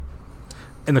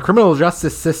In the criminal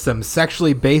justice system,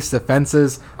 sexually based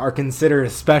offenses are considered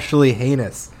especially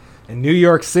heinous. In New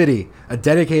York City, a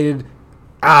dedicated...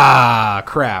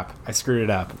 crap. I screwed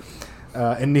it up.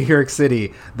 In New York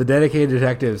City, the dedicated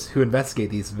detectives who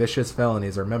investigate these vicious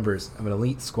felonies are members of an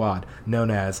elite squad known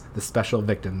as the Special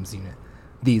Victims Unit.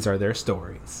 These are their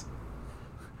stories.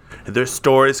 Their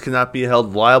stories cannot be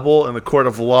held liable in the court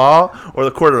of law or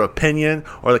the court of opinion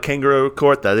or the kangaroo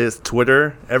court that is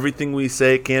Twitter. Everything we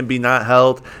say can be not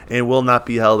held and will not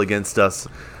be held against us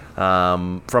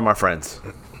from our friends.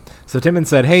 So Timon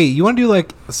said, hey, you want to do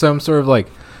like some sort of like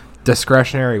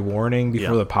discretionary warning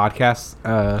before the podcast,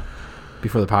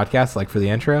 like for the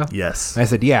intro? Yes. And I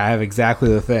said, yeah, I have exactly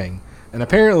the thing. And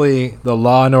apparently the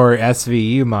Law and Order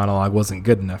SVU monologue wasn't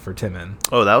good enough for Timon.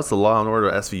 Oh, that was the Law and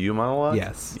Order SVU monologue?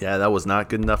 Yes. Yeah, that was not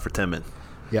good enough for Timon.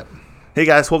 Yep. Hey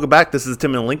guys, welcome back. This is the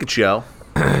Timon and Lincoln Show.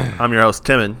 I'm your host,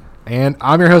 Timon. And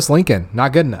I'm your host, Lincoln.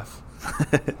 Not good enough.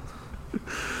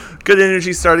 Good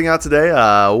energy starting out today.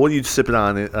 What are you sipping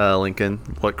on, Lincoln?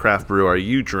 What craft brew are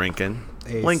you drinking?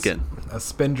 Lincoln. A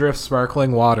Spindrift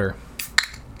sparkling water.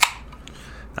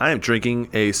 I am drinking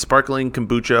a sparkling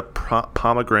kombucha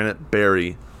pomegranate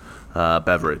berry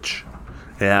beverage.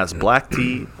 It has black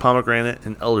tea, pomegranate,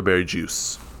 and elderberry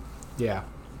juice. Yeah.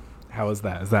 How is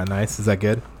that? Is that nice? Is that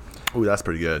good? Ooh, that's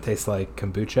pretty good. Tastes like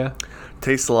kombucha?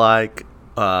 Tastes like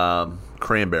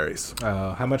cranberries.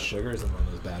 How much sugar is in one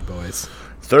of those bad boys?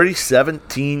 30,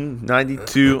 17,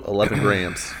 92, 11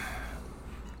 grams.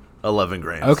 11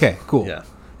 grams. Okay, cool. Yeah.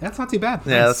 That's not too bad.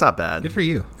 Yeah, that's not bad. Good for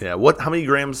you. Yeah. How many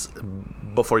grams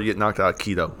before you get knocked out of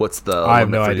keto? What's the I have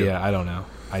limit no for idea. you? I don't know.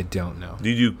 I don't know. Do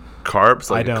you do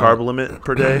carbs? Like a carb limit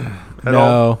per day at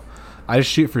all? No. I just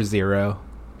shoot for 0.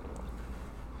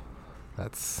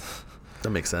 That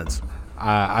makes sense.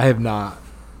 I have not.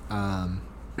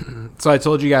 So I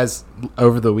told you guys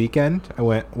over the weekend I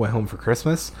went home for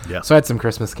Christmas. Yeah. So I had some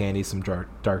Christmas candy, some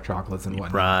dark chocolates and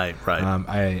whatnot.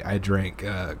 Right. I drank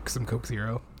some Coke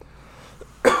Zero.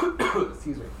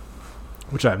 Excuse me.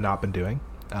 Which I've not been doing.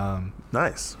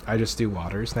 Nice. I just do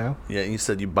waters now. Yeah, you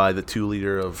said you buy the 2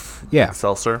 liter of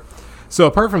seltzer. So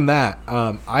apart from that,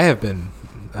 I have been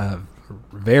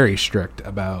very strict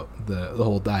about the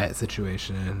whole diet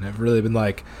situation, and I've really been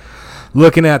like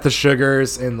looking at the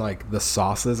sugars and like the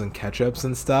sauces and ketchups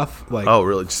and stuff. Like, oh,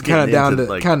 really? Just kind of down to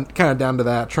like, kind of down to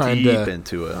that. Trying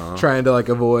into it. Huh? Trying to like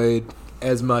avoid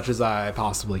as much as I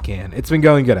possibly can. It's been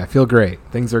going good. I feel great.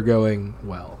 Things are going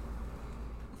well.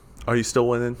 Are you still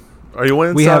winning? Are you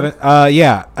winning? We haven't.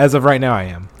 Yeah, as of right now, I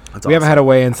am. That's we haven't had a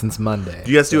weigh-in since Monday.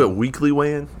 Do you guys do it weekly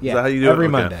weigh-in? Yeah, Is that how you do every it?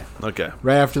 Monday. Okay.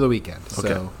 Right after the weekend. Okay.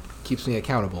 So keeps me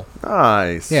accountable.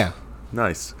 Nice. Yeah.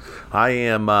 Nice. I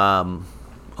am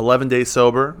 11 days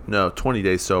sober. No, 20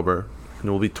 days sober.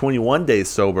 And we'll be 21 days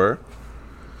sober.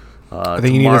 I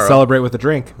think you need to celebrate with a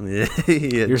drink. Yeah,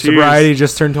 Your cheers. sobriety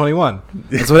just turned 21.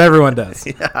 That's what everyone does.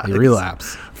 You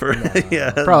relapse.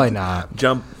 Probably not.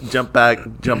 Jump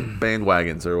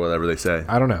bandwagons or whatever they say.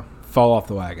 I don't know. Fall off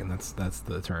the wagon. That's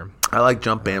the term. I like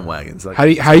jump bandwagons. Like,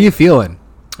 How are you feeling?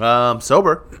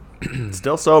 Sober.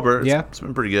 Still sober. Yeah. It's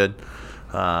been pretty good.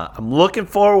 I'm looking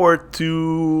forward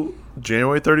to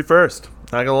January 31st.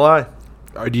 Not gonna lie.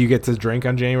 Do you get to drink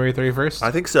on January 31st?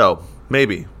 I think so.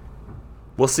 Maybe.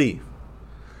 We'll see.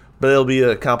 But it'll be an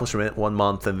accomplishment 1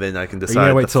 month, and then I can decide. Are you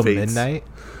gonna wait till fates. midnight?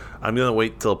 I'm gonna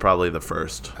wait till probably the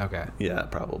 1st. Okay. Yeah,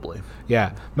 probably.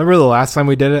 Yeah. Remember the last time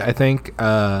we did it? I think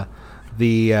the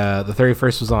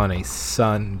 31st was on a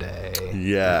Sunday.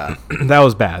 Yeah. That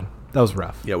was bad. That was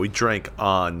rough. Yeah, we drank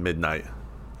on midnight.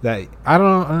 I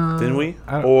don't know. Didn't we?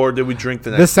 Or did we drink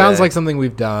the next This sounds day? like something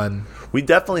we've done. We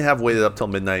definitely have waited up till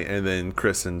midnight and then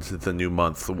christened the new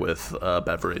month with a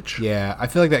beverage. Yeah, I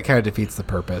feel like that kind of defeats the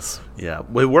purpose. Yeah,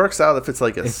 it works out if it's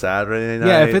like a Saturday night.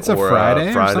 Yeah, if it's a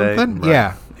Friday or something. Right.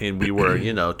 Yeah. And we were,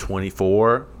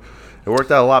 24. It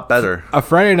worked out a lot better. A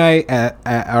Friday night at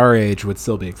our age would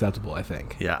still be acceptable, I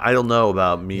think. Yeah, I don't know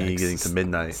about me getting to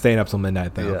midnight. Staying up till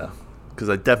midnight, though. Yeah, because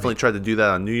I definitely tried to do that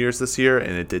on New Year's this year,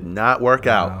 and it did not work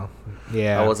out.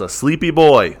 Yeah. I was a sleepy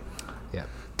boy. Yeah.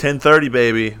 10:30,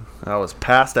 baby. I was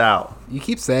passed out. You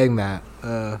keep saying that.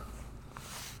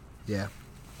 Yeah.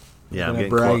 Yeah, in a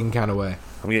bragging kind of way.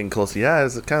 I'm getting close. Yeah,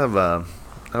 it's kind of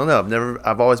I don't know.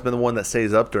 I've always been the one that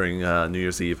stays up during New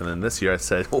Year's Eve, and then this year I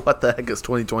said, "What the heck is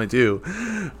 2022?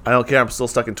 I don't care. I'm still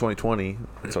stuck in 2020."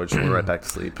 So I just went right back to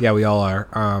sleep. Yeah, we all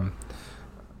are.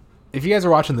 If you guys are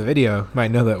watching the video,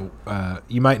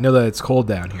 you might know that it's cold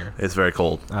down here. It's very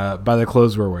cold. By the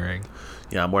clothes we're wearing.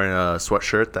 Yeah, I'm wearing a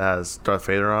sweatshirt that has Darth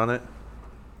Vader on it.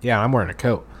 Yeah, I'm wearing a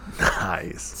coat.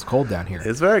 Nice. It's cold down here.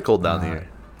 It's very cold down here.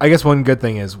 I guess one good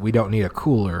thing is we don't need a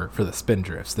cooler for the spin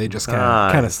drifts. They just kind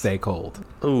of Nice. stay cold.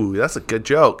 Ooh, that's a good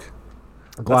joke.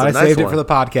 I'm glad I That's a nice saved it one. for the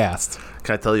podcast.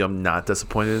 Can I tell you I'm not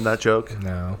disappointed in that joke?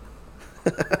 No.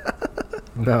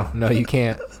 No, you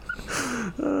can't.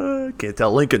 Can't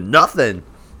tell Lincoln nothing.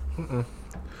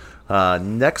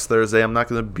 Next Thursday, I'm not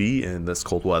going to be in this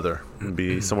cold weather. I'm going to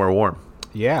be somewhere warm.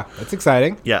 Yeah, that's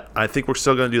exciting. Yeah, I think we're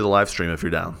still going to do the live stream if you're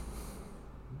down.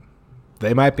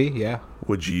 They might be, yeah.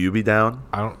 Would you be down?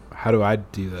 How do I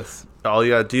do this? All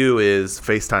you got to do is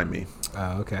FaceTime me.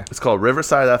 Oh, okay. It's called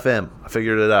Riverside FM. I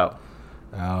figured it out.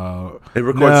 Oh. It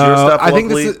records your stuff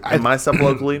locally and my my stuff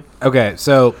locally. Okay,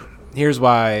 so here's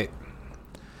why.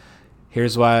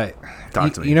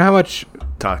 Talk to me. You know how much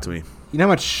Talk to me.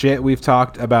 shit we've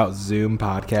talked about Zoom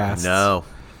podcasts? No.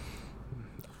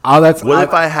 Oh, What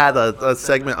if I had a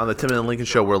segment on the Timon and Lincoln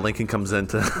show where Lincoln comes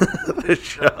into the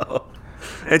show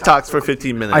and talks for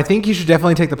 15 minutes? I think you should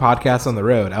definitely take the podcast on the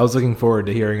road. I was looking forward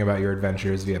to hearing about your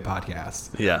adventures via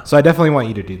podcast. Yeah. So I definitely want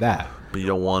you to do that. But you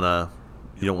don't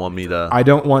want me to. I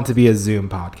don't want to be a Zoom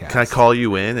podcast. Can I call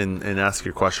you in and ask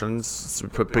your questions?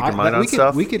 Pick your mind on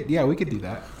stuff? We could do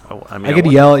that. Oh, I mean, I could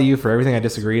yell at you for everything I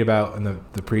disagreed about in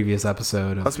the previous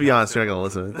episode. Let's be honest, you're not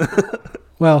going to listen.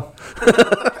 Well,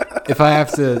 if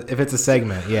it's a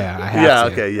segment, yeah, I have Yeah,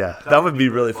 to. okay, yeah. That would be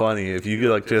really funny if you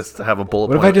could just have a bullet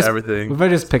What if point I just of everything. What if I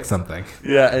just pick something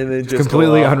Yeah, and then just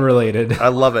completely go off. unrelated? I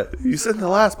love it. You said in the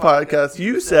last podcast,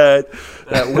 you said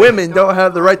that women don't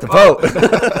have the right to vote.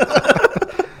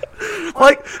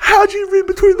 Like, how'd you read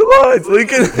between the lines,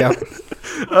 Lincoln? Yep.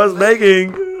 I was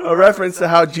making a reference to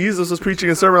how Jesus was preaching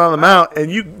a Sermon on the Mount,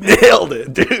 and you nailed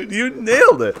it, dude. You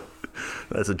nailed it.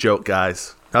 That's a joke,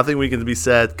 guys. Nothing we can be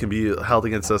said can be held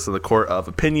against us in the court of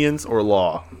opinions or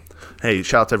law. Hey,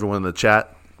 shout out to everyone in the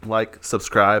chat. Like,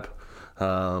 subscribe.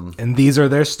 And these are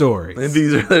their stories. And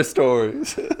these are their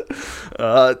stories.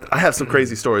 I have some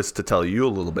crazy stories to tell you a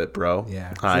little bit, bro.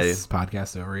 Yeah. Is this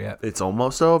podcast over yet? It's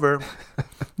almost over.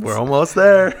 We're almost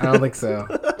there. I don't think so.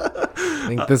 I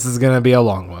think this is going to be a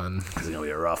long one. It's going to be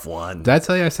a rough one. Did I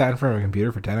tell you I sat in front of a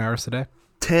computer for 10 hours today?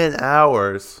 10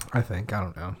 hours. I think. I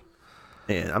don't know.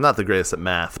 Man, I'm not the greatest at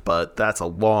math, but that's a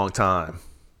long time.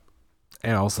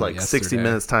 And also Like yesterday. 60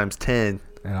 minutes times 10.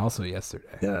 And also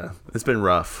yesterday. Yeah, it's been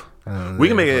rough. And then the We day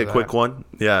can make it a before quick that. one.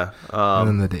 Yeah. And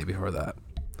then the day before that.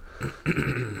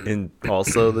 And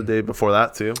also the day before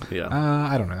that, too. Yeah.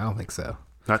 I don't know. I don't think so.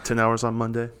 Not 10 hours on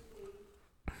Monday.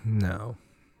 No.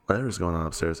 Whatever's going on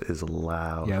upstairs is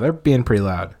loud. Yeah, they're being pretty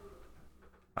loud.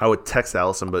 I would text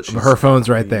Allison, but she's... Her phone's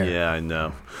right there. Yeah, I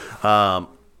know.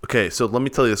 Okay, so let me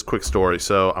tell you this quick story.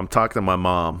 So I'm talking to my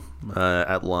mom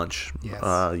at lunch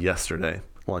yesterday,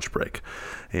 lunch break.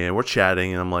 And we're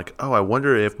chatting, and I'm like, oh, I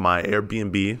wonder if my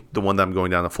Airbnb, the one that I'm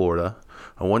going down to Florida,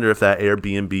 I wonder if that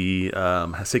Airbnb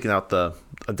has taken out the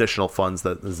additional funds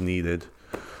that is needed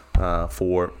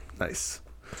for my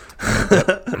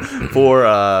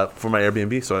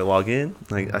Airbnb. So I log in,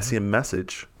 I see a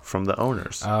message from the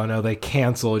owners Oh, no, they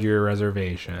canceled your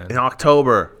reservation. in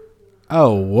October.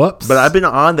 Oh, whoops. But I've been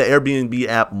on the Airbnb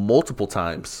app multiple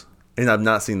times, and I've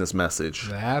not seen this message.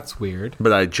 That's weird.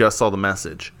 But I just saw the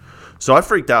message. So I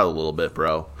freaked out a little bit,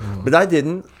 bro. But I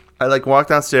didn't. I walked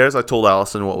downstairs. I told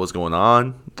Allison what was going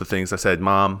on. The things I said,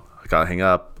 Mom, I got to hang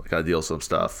up. I got to deal with some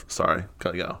stuff. Sorry.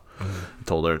 Got to go. I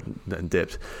told her and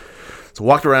dipped. So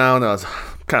walked around. I was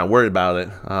kind of worried about it.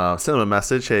 Sent him a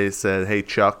message. Said, hey,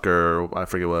 Chuck, or I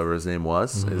forget whatever his name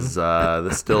was. Is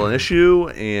this still an issue?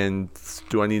 And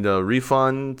do I need a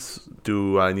refund?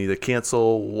 Do I need to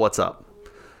cancel? What's up?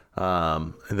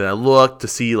 And then I looked to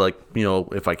see,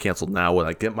 if I canceled now, would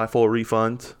I get my full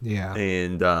refund? Yeah.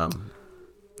 And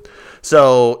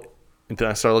and then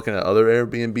I started looking at other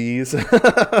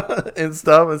Airbnbs and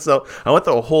stuff. And so I went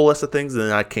through a whole list of things, and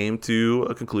then I came to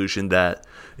a conclusion that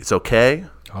it's okay.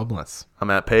 Homeless.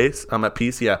 I'm at peace.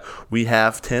 Yeah, we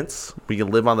have tents. We can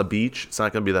live on the beach. It's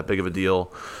not going to be that big of a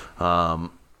deal.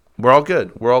 We're all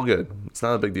good. It's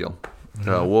not a big deal.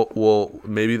 We'll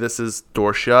maybe this is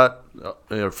door shut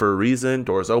for a reason.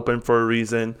 Doors open for a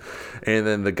reason. And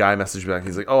then the guy messaged back.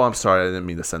 He's like, "Oh, I'm sorry. I didn't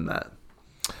mean to send that."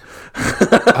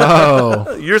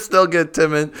 Oh. You're still good,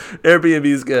 Timon.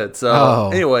 Airbnb's good. So,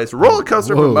 anyways, roller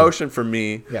coaster promotion for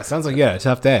me. Yeah, sounds like you had a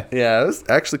tough day. Yeah, it was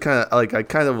actually kind of I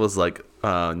kind of was like,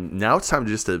 now it's time to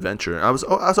just adventure. I was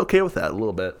okay with that a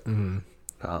little bit.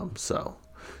 So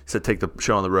he said take the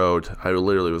show on the road. I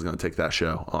literally was going to take that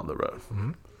show on the road.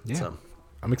 Yeah. So,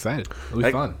 I'm excited. It'll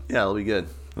be fun. Yeah, it'll be good.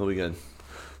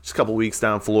 Just a couple weeks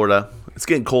down in Florida. It's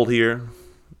getting cold here.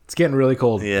 It's getting really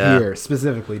cold Yeah. here,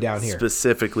 specifically down here.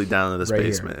 Specifically down in this Right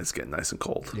basement. here. It's getting nice and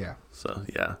cold. Yeah. So,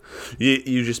 yeah.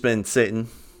 You just been sitting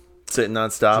Sitting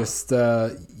nonstop.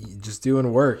 Just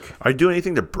doing work. Are you doing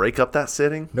anything to break up that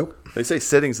sitting? Nope. They say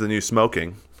sitting's the new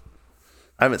smoking.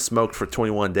 I haven't smoked for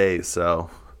 21 days, so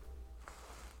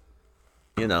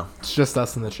It's just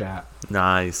us in the chat.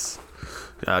 Nice.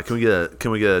 Can we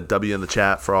get a W in the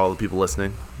chat for all the people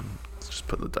listening? Let's just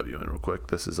put the W in real quick.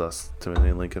 This is us, Timon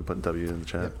and Lincoln, putting W in the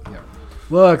chat. Yep.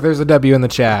 Look, there's a W in the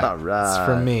chat. All right. It's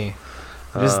from me.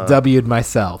 I just W'd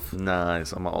myself.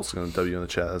 Nice. I'm also going to W in the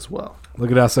chat as well.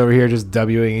 Look at us over here just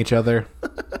Wing each other.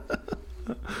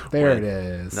 There it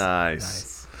is.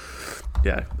 Nice.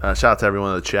 Yeah. Shout out to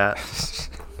everyone in the chat.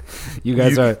 You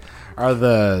guys are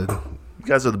the... You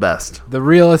guys are the best. The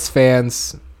realest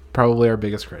fans, probably our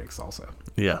biggest critics also.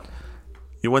 Yeah.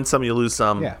 You win some, you lose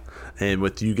some. Yeah. And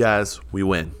with you guys, we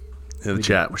win. In the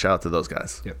chat, shout out to those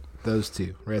guys. Yep. Those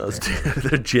two right those there. Two.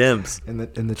 They're gems. In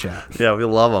the chat. Yeah, we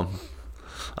love them.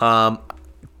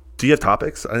 Do you have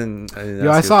topics? I didn't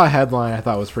I saw a headline I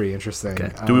thought was pretty interesting.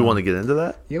 Okay. Do we want to get into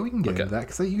that? Yeah, we can get into that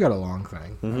because you got a long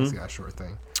thing. I just got a short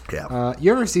thing. Yeah.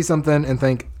 You ever see something and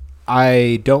think,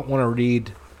 I don't want to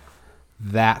read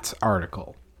that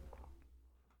article?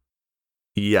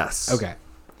 Yes. Okay.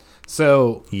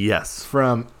 So yes,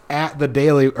 from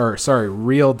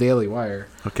Real Daily Wire.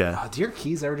 Okay. Do your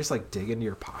keys ever just like dig into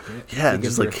your pocket? Yeah,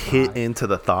 just like hit into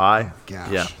the thigh. Oh,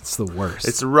 gosh, yeah, it's the worst.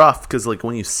 It's rough because like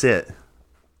when you sit,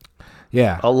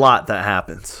 a lot that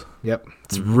happens. Yep,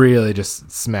 it's really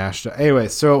just smashed. Anyway,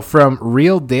 so from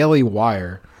Real Daily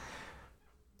Wire,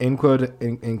 in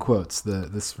quotes,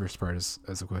 this first part is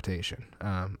a quotation.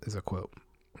 Is a quote.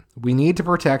 We need to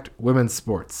protect women's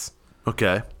sports.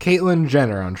 Okay. Caitlyn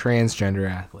Jenner on transgender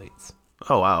athletes.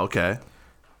 Oh, wow. Okay.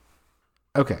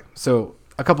 Okay, so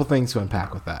a couple things to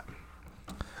unpack with that.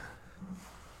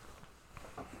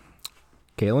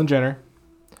 Caitlyn Jenner,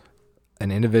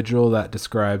 an individual that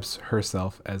describes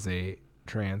herself as a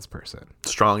trans person.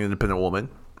 Strong, independent woman,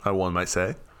 one might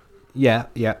say. Yeah.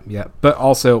 But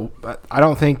also, I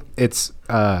don't think it's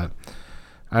too out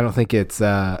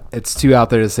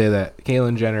there to say that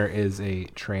Caitlyn Jenner is a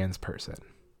trans person.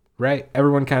 Right?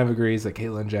 Everyone kind of agrees that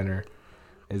Caitlyn Jenner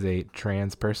is a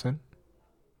trans person.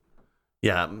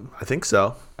 Yeah, I think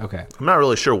so. Okay. I'm not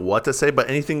really sure what to say, but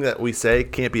anything that we say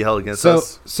can't be held against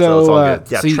us. So it's all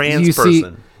good. Yeah, so trans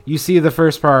person. You see the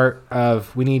first part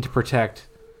of we need to protect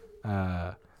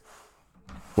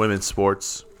women's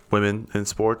sports. Women in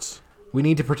sports. We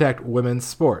need to protect women's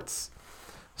sports.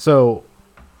 So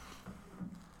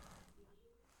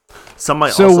some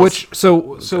might so also which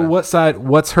so what side?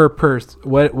 What's her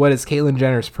what is Caitlyn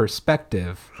Jenner's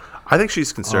perspective? I think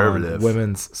she's conservative. On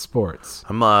women's sports.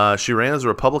 She ran as a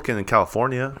Republican in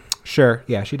California. Sure.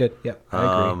 Yeah, she did. Yep.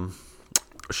 I agree.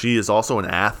 She is also an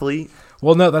athlete.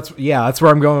 Well, no, that's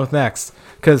where I'm going with next.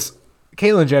 Because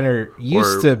Caitlyn Jenner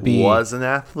was an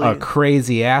athlete, a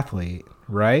crazy athlete,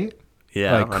 right?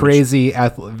 Yeah, crazy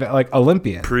athlete, like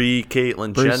Olympian.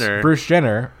 Pre-Caitlyn Jenner, Bruce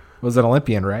Jenner was an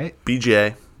Olympian, right?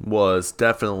 BJ was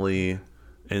definitely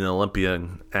an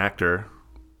Olympian actor,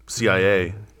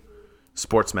 CIA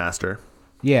sports master.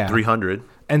 Yeah, 300.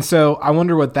 And so I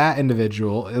wonder what that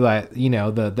individual, like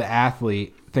the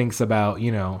athlete, thinks about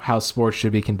how sports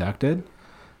should be conducted.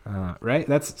 Right?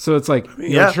 It's like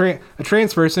a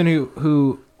trans person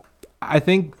who I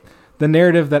think the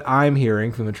narrative that I'm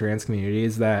hearing from the trans community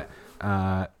is that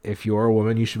if you're a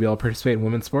woman, you should be able to participate in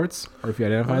women's sports, or if you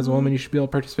identify as a woman, you should be able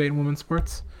to participate in women's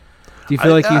sports. Do you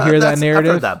feel like you hear that narrative?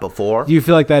 I've heard that before. Do you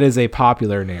feel like that is a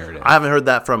popular narrative? I haven't heard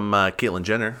that from Caitlyn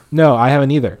Jenner. No, I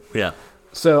haven't either. Yeah.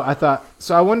 So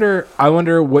I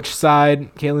wonder which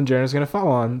side Caitlyn Jenner is going to fall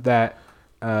on. That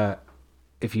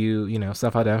if you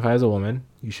self-identify as a woman,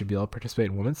 you should be able to participate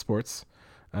in women's sports,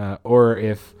 or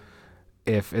if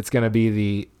it's going to be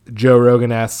the Joe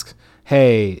Rogan-esque,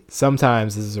 hey,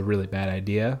 sometimes this is a really bad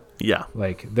idea. Yeah.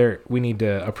 Like we need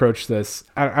to approach this.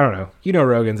 I don't know.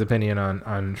 Rogan's opinion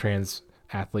on trans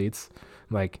athletes.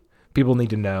 Like people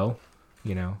need to know,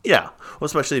 Yeah. Well,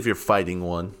 especially if you're fighting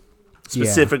one.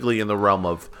 Specifically in the realm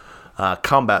of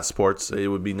combat sports, it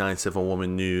would be nice if a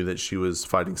woman knew that she was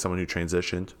fighting someone who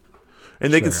transitioned.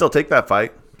 And they can still take that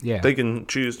fight. Yeah. They can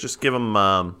choose, just give them,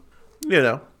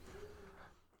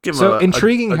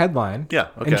 intriguing headline. Yeah.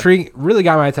 Okay. Really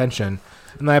got my attention.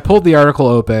 And I pulled the article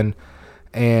open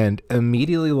and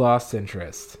immediately lost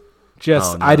interest.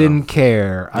 I didn't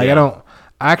care. Yeah.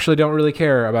 I actually don't really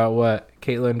care about what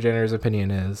Caitlyn Jenner's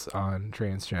opinion is on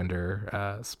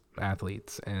transgender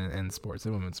athletes and sports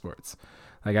and women's sports.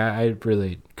 Like I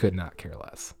really could not care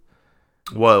less.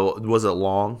 Well, was it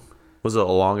long? Was it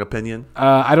a long opinion?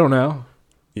 I don't know.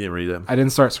 You didn't read it. I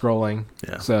didn't start scrolling.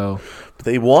 Yeah. So But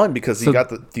they won because you got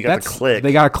the click.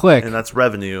 They got a click, and that's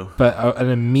revenue. but an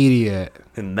immediate.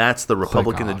 And that's the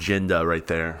Republican off. agenda right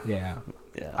there. Yeah.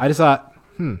 Yeah. I just thought,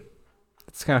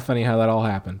 it's kind of funny how that all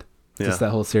happened. Yeah. Just that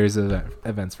whole series of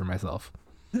events for myself.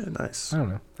 Yeah, nice. I don't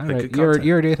know. Good You ever content.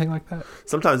 do anything like that?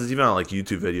 Sometimes it's even on like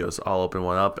YouTube videos. I'll open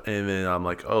one up and then I'm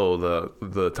like, oh,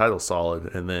 the title's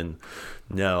solid, and then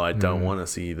no, I don't want to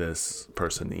see this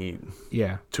person eat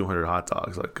Yeah. 200 hot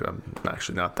dogs. Like I'm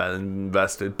actually not that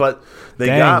invested, but they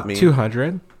Dang, got me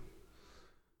 200.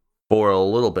 for a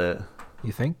little bit.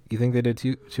 You think? You think they did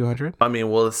 200? I mean,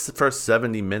 well, the first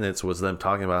 70 minutes was them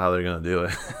talking about how they're going to do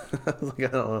it. Like, I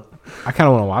don't know. I kind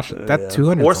of want to watch it. That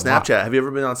 200 Or is a lot. Snapchat. Have you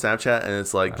ever been on Snapchat and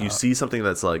it's like you see something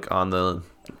that's like on the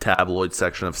tabloid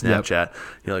section of Snapchat?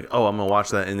 You're like, oh, I'm going to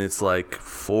watch that. And it's like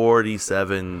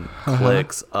 47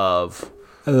 clicks of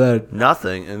And then,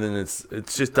 nothing. And then it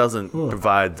just doesn't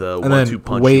provide the and 1-2 then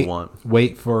punch you want.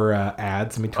 wait for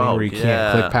ads in between Oh, where you yeah.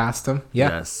 can't click past them. Yeah.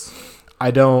 Yes. I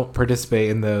don't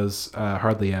participate in those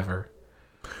hardly ever.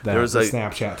 The There was like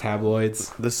Snapchat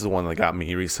tabloids. this is one that got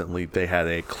me recently. They had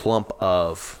a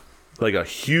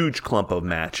huge clump of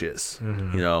matches,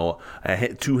 you know,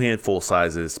 2 handful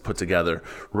sizes put together,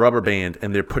 rubber band,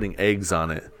 and they're putting eggs on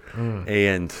it.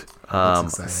 And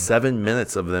 7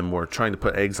 minutes of them were trying to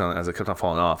put eggs on it as it kept on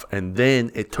falling off. And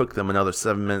then it took them another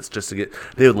 7 minutes just to get,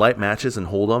 they would light matches and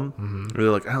hold them. They're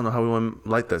like, I don't know how we want to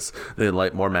light this. They'd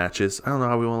light more matches. I don't know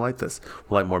how we want to light this.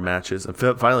 We'll light more matches. And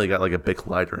finally got like a big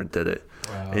lighter and did it.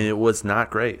 Wow. And it was not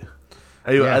great.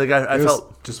 I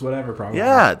felt just whatever, probably.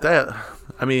 yeah,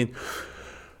 I mean,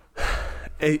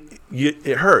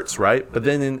 it hurts, right? But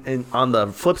then on the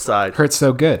flip side, Hurts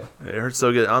so good. it hurts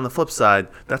so good. On the flip side,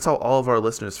 that's how all of our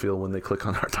listeners feel when they click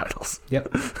on our titles. Yep.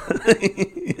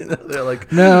 You know, they're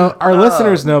like, No, our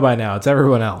listeners know by now. It's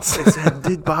everyone else.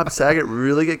 did Bob Saget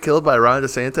really get killed by Ron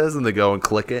DeSantis? And they go and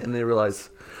click it, and they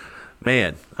realize,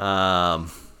 man,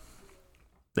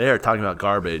 they are talking about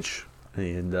garbage,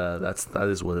 and that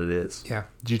is what it is. Yeah.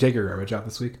 Did you take your garbage out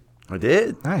this week? I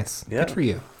did. Nice. Yeah. Good for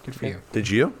you. Good for you. Did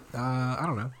you? I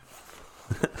don't know.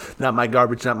 Not my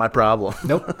garbage, not my problem.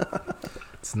 Nope.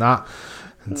 It's not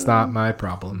my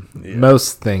problem. Yeah.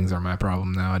 Most things are my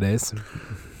problem nowadays.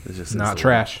 It's just Not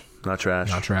trash. Not trash.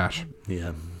 Not trash.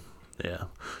 Yeah.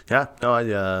 No,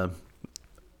 I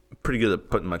pretty good at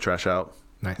putting my trash out.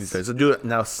 Nice. These days. I do it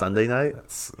now Sunday night.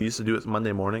 I used to do it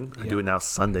Monday morning. I do it now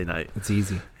Sunday night. It's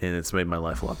easy. And it's made my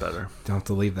life a lot better. Don't have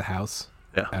to leave the house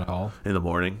at all. In the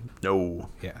morning. No.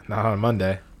 Yeah. Not on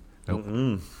Monday.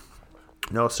 Nope.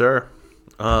 No, sir.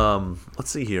 Let's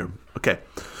see here. Okay.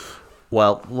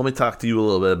 Well, let me talk to you a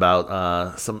little bit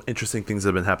about some interesting things that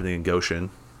have been happening in Goshen.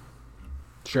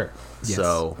 Sure. Yes.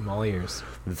 So, I'm all ears.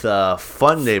 The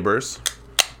fun neighbors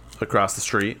across the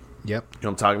street. Yep. You know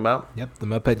what I'm talking about? Yep. The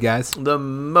moped guys. The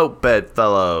Moped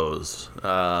Fellows.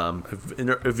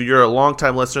 If you're a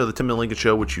longtime listener of the Timon and Lincoln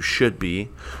Show, which you should be,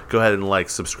 go ahead and like,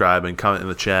 subscribe, and comment in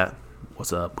the chat.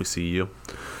 What's up? We see you.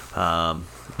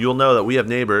 You'll know that we have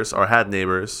neighbors, or had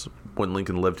neighbors, when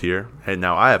Lincoln lived here. And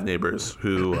now I have neighbors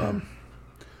who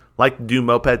like to do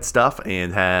moped stuff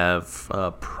and have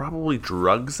probably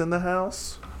drugs in the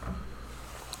house.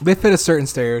 They fit a certain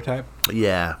stereotype.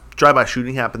 Yeah. Drive-by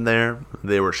shooting happened there.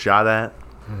 They were shot at.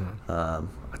 I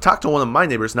talked to one of my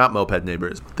neighbors, not moped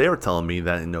neighbors, but they were telling me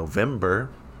that in November,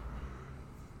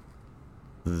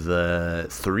 the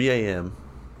 3 a.m.,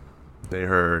 they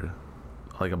heard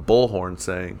like a bullhorn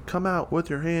saying, "Come out with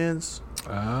your hands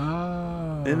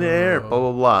in the air," blah,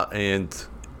 blah, blah. And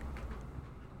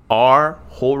our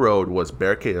whole road was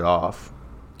barricaded off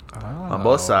on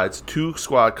both sides. 2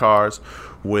 squad cars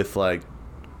with like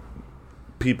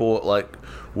people like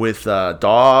with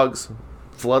dogs,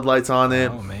 floodlights on it.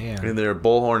 Oh, man. And they're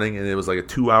bullhorning, and it was like a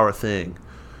 2-hour thing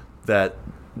that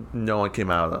no one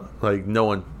came out of. Like no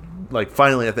one, like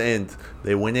finally at the end,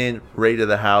 they went in, raided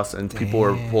the house, and people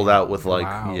were pulled out with like,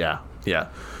 wow. yeah.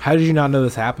 How did you not know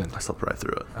this happened? I slept right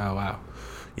through it. Oh, wow.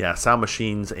 Yeah, sound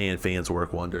machines and fans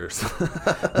work wonders.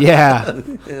 Yeah.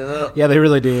 You know? Yeah, they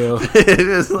really do. It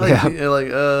is like, Yeah. you're like,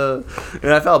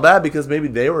 and I felt bad because maybe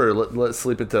they were let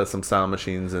sleep into some sound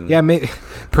machines and Yeah,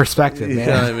 perspective, man. you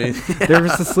know what I mean? They were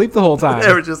just asleep the whole time.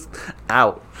 They were just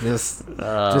out. Just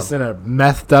in a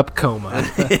methed up coma.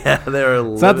 Yeah, they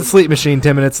were. It's not the sleep machine,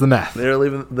 Timon. It's the meth. They're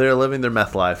living their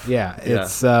meth life. Yeah,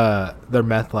 it's their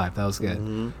meth life. That was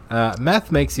good.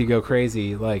 Meth makes you go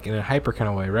crazy, like in a hyper kind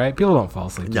of way, right? People don't fall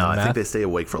asleep. No, doing I meth. think they stay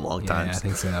awake for long times. Yeah, I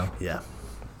think so. Yeah.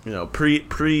 You know,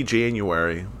 pre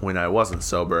January when I wasn't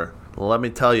sober, let me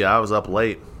tell you, I was up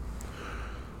late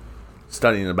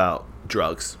studying about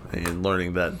drugs and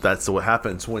learning that that's what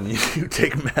happens when you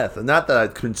take meth. And not that I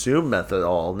consume meth at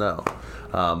all, no.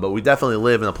 But we definitely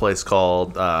live in a place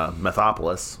called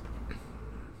Methopolis.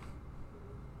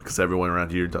 Because everyone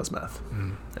around here does meth.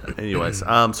 Yeah, anyways, so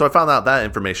I found out that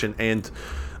information, and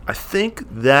I think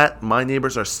that my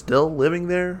neighbors are still living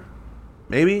there.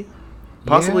 Maybe,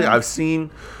 possibly. Yeah. I've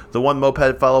seen the one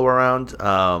moped fellow around,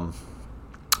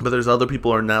 but there's other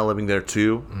people who are now living there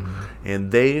too,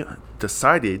 and they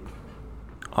decided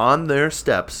on their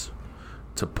steps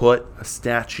to put a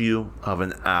statue of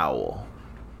an owl.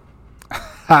 You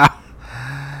know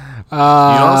what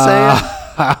I'm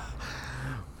saying?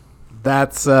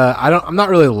 That's I'm not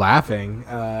really laughing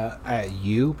at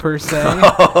you per se.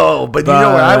 Oh, but you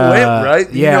know where I went,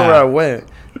 right? You know where I went.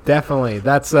 Definitely.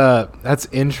 That's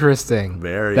interesting.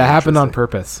 Very that happened on interesting.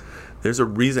 purpose. There's a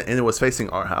reason, and it was facing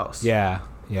our house. Yeah.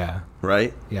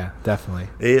 Right? Yeah, definitely.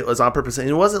 It was on purpose, and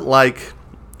it wasn't like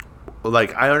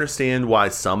I understand why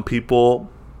some people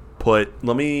put.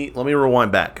 Let me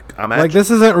rewind back.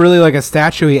 This isn't really like a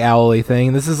statue-y owl-y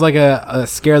thing. This is like a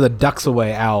scare the ducks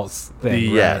away owls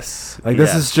thing. Yes. Right? Like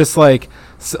this is just like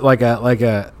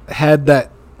a head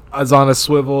that is on a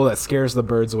swivel that scares the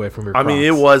birds away from your I mean, it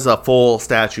crops. was a full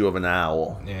statue of an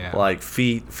owl. Yeah. Like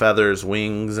feet, feathers,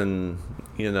 wings, and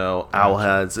owl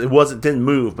heads. It didn't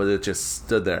move, but it just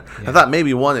stood there. Yeah. I thought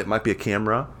maybe it might be a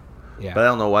camera. Yeah. But I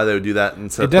don't know why they would do that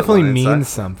instead. It definitely means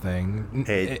something.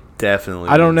 It definitely.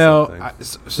 I don't means know.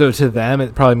 something. So to them,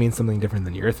 it probably means something different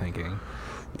than you're thinking.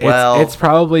 Well, it's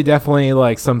probably definitely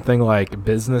like something like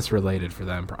business related for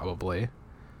them. Probably,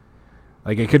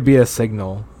 like it could be a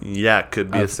signal. Yeah, it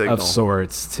could be a signal of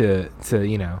sorts to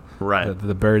right.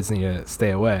 The birds need to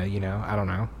stay away. I don't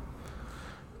know.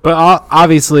 But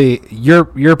obviously,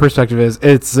 your perspective is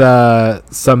it's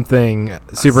something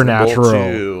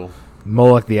supernatural.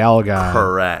 Moloch the owl guy.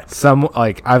 Correct.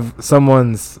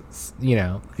 Someone's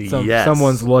Yes.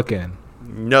 someone's looking.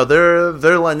 No, they're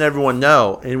letting everyone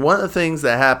know. And one of the things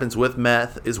that happens with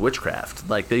meth is witchcraft.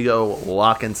 Like they go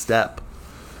lock and step,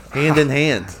 hand in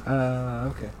hand.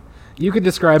 Okay. You could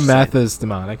describe meth as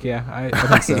demonic. Yeah, I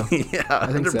think so. Yeah, I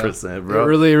think 100%, so. bro. It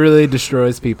really, really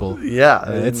destroys people. Yeah,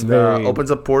 it's and, very opens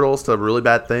up portals to really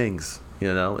bad things.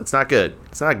 It's not good.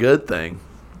 It's not a good thing.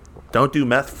 Don't do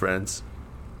meth, friends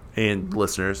and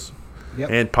listeners,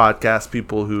 and podcast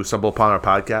people who stumble upon our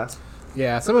podcast.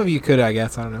 Yeah, some of you could, I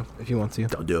guess. I don't know if you want to.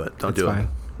 Don't do it. Don't It's do fine. it.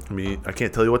 I mean, I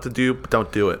can't tell you what to do, but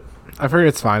don't do it. I've heard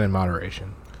it's fine in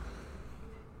moderation.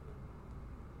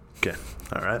 Okay.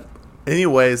 All right.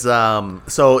 Anyways,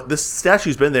 so this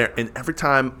statue's been there, and every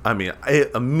time,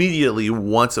 immediately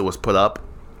once it was put up,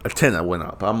 a antenna went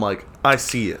up. I'm like, I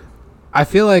see it. I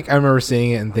feel like I remember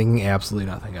seeing it and thinking absolutely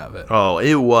nothing of it. Oh,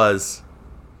 it was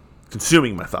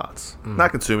consuming my thoughts.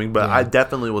 Not consuming, but Yeah. I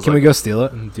definitely was. Can we go steal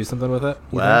it and do something with it? you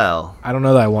think? Well, I don't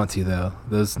know that I want to, though.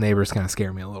 Those neighbors kind of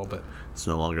scare me a little bit. it's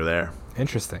no longer there.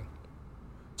 Interesting.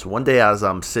 So one day as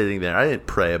I'm sitting there, I didn't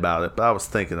pray about it, but I was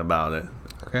thinking about it.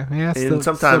 Okay. Yeah, And still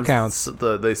sometimes counts.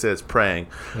 they say it's praying.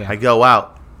 Yeah. I go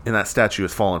out, and that statue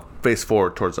is falling face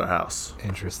forward towards our house.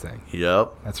 Interesting.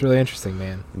 Yep. That's really interesting,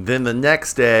 man. Then the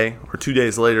next day, or 2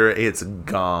 days later, it's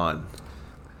gone.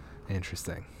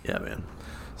 Interesting. Yeah, man.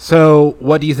 So,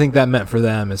 what do you think that meant for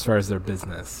them as far as their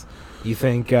business? You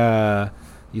think it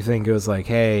was like,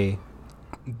 hey,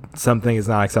 something is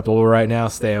not acceptable right now,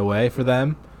 stay away for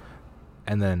them,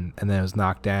 and then it was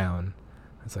knocked down.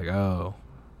 It's like, oh,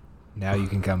 now you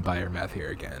can come buy your meth here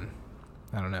again.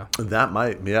 I don't know. That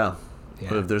might, yeah.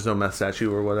 Yeah. If there's no meth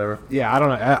statue or whatever. Yeah, I don't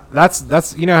know.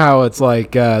 That's how it's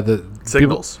like the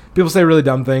Signals. People say really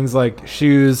dumb things like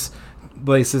shoes,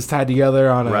 laces tied together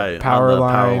on a Right, power on the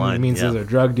power line line, means yeah. there's a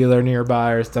drug dealer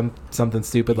nearby or something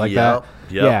stupid like that.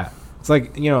 Yep. Yeah, it's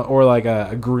like or like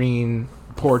a green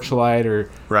porch light or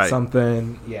Right.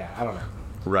 something. Yeah, I don't know.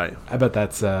 Right. I bet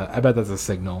that's a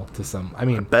signal to some. I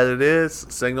mean, Bet it is.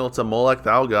 Signal to Molech,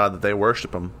 the owl god, that they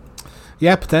worship him.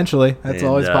 yeah, potentially. That's And,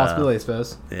 always a possibility, I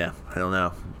suppose. Yeah, I don't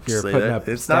know. If you're Say putting that. up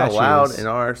It's not allowed statues. in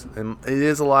ours. And it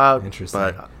is allowed. Interesting.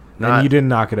 But And you didn't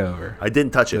knock it over. I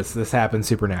didn't touch it. This happened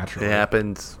supernaturally. It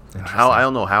happened. Interesting. I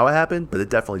don't know how it happened, but it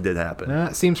definitely did happen.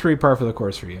 It seems pretty par for the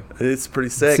course for you. It's pretty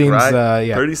sick, Seems, right?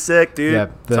 yeah. Pretty sick, dude. Yeah,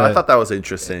 So I thought that was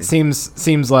interesting.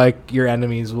 Seems like your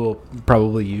enemies will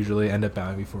probably usually end up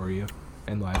bowing before you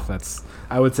in life.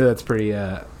 I would say that's pretty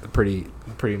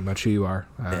much who you are.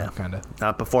 Yeah. Kind of.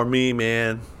 Not before me,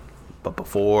 man, but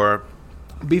before.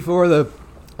 Before the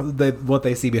what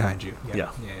they see behind you.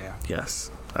 Yeah. Yeah. Yes,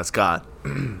 that's God.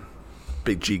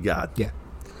 Big G God. Yeah.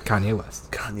 Kanye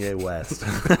West. Kanye West.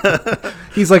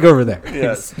 He's like over there.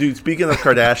 Yes, dude. Speaking of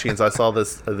Kardashians, I saw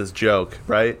this joke,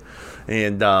 right?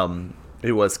 And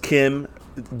It was Kim.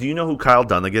 Do you know who Kyle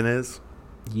Dunnigan is?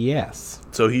 Yes.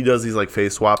 So he does these like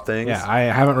face swap things. Yeah, I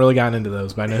haven't really gotten into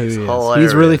those, but I know who he is.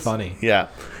 Hilarious. He's really funny. Yeah.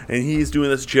 And he's doing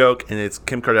this joke, and it's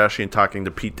Kim Kardashian talking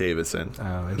to Pete Davidson.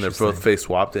 Oh, and they're both face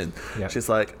swapped. And she's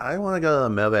like, I want to go to the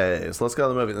movies. Let's go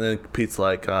to the movies. And then Pete's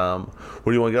like, where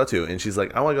do you want to go to? And she's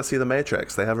like, I want to go see The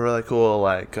Matrix. They have a really cool,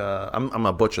 like, I'm going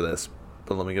to butcher this,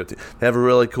 but let me go to. They have a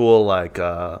really cool, like,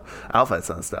 outfits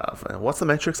and stuff. And what's The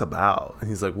Matrix about? And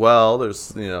he's like, well,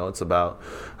 there's, it's about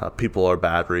people are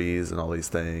batteries and all these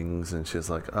things. And she's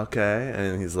like, okay.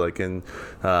 And he's like, and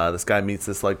this guy meets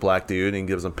this, like, black dude, and he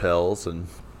gives him pills and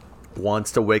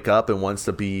wants to wake up and wants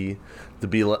to be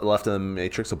left in the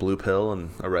Matrix, a blue pill and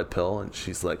a red pill. And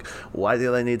she's like, why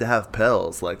do they need to have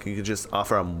pills? Like, you could just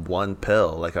offer them one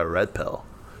pill, like a red pill,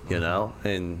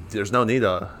 and there's no need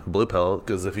a blue pill,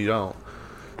 because if you don't,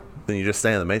 then you just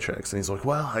stay in the Matrix. And he's like,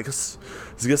 well, I guess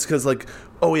because, like,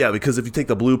 oh yeah, because if you take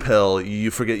the blue pill,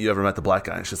 you forget you ever met the black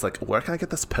guy. And she's like, where can I get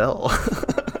this pill?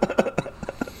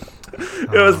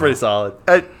 It was pretty solid.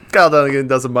 Kyle Dunnigan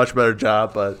does a much better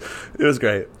job, but it was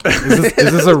great. Is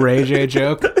this a Ray J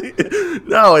joke?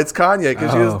 No, it's Kanye,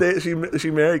 because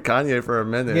she married Kanye for a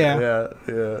minute. Yeah.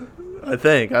 I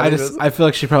think. I feel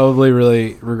like she probably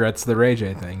really regrets the Ray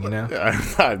J thing. I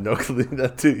have no clue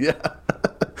that too. Yeah.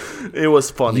 It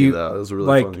was funny though. It was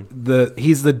really funny.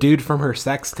 He's the dude from her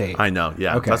sex tape. I know.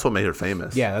 Yeah. Okay. That's what made her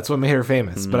famous. Yeah, that's what made her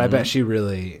famous. Mm-hmm. But I bet she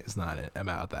really is not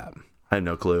about that. I have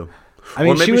no clue. I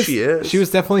mean, maybe she is. She was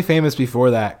definitely famous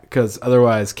before that, because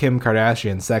otherwise Kim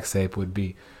Kardashian's sex tape would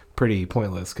be pretty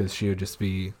pointless, because she would just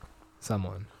be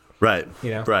someone. Right.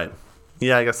 Right.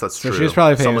 Yeah, I guess that's true. She was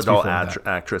probably famous some adult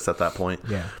actress at that point.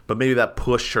 Yeah. But maybe that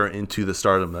pushed her into the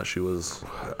stardom that she was.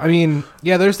 I mean,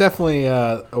 yeah, there's definitely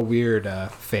a weird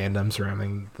fandom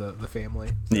surrounding the family.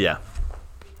 Yeah.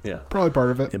 Yeah. Probably part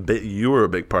of it. You were a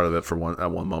big part of it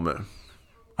at one moment.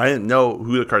 I didn't know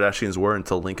who the Kardashians were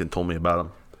until Lincoln told me about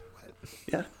them.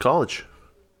 Yeah, college.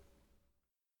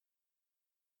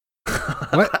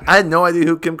 What? I had no idea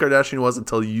who Kim Kardashian was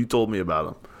until you told me about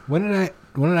him. When did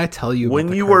I tell you?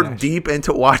 When you were deep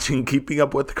into watching Keeping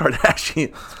Up with the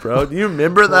Kardashians, bro. Do you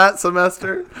remember that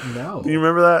semester? No. Do you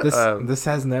remember that? This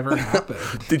has never happened.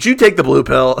 Did you take the blue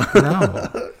pill? No.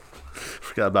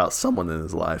 Forgot about someone in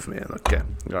his life, man. Okay.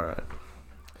 All right.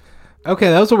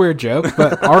 Okay, that was a weird joke,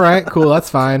 but all right, cool.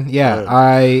 That's fine.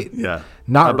 Yeah, Yeah.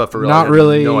 Not for real, not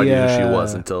really. No idea who she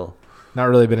was until. Not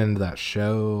really been into that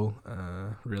show.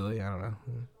 Really, I don't know.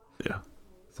 Yeah.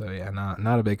 So yeah,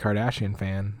 not a big Kardashian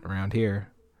fan around here.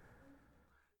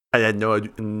 I had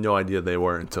no idea they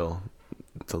were until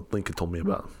Lincoln told me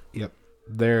about them. Yep,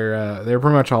 they're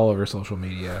pretty much all over social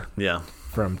media. Yeah.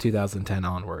 From 2010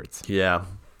 onwards. Yeah.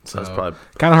 So that's probably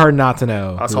kind of hard not to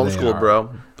know. I was homeschooled,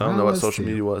 bro. I don't know what social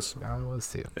media was. I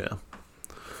was too. Yeah.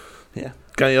 Yeah.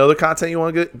 Got any other content you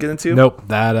want to get into? Nope.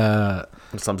 That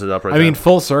sums it up right there. I mean,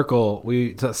 full circle.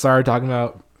 We started talking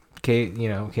about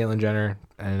Caitlyn Jenner.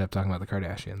 I ended up talking about the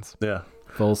Kardashians. Yeah.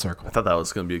 Full circle. I thought that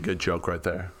was going to be a good joke right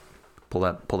there. Pull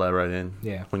that right in.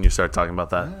 Yeah. When you start talking about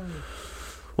that.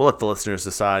 We'll let the listeners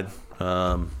decide.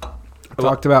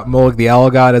 Talked about Moloch the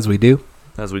Owl God as we do.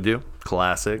 As we do.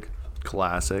 Classic.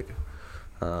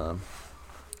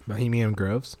 Bohemian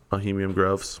Groves.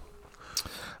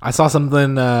 I saw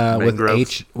something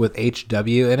with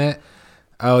HW in it.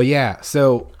 Oh yeah,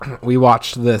 so we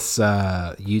watched this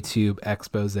YouTube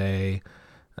expose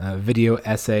video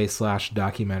essay /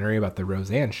 documentary about the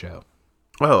Roseanne show.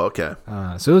 Oh, okay.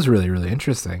 So it was really, really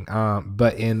interesting.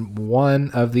 But in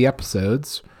one of the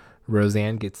episodes,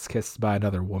 Roseanne gets kissed by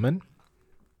another woman.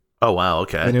 Oh wow,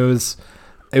 okay. And it was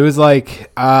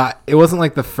like it wasn't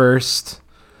like the first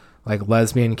like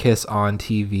lesbian kiss on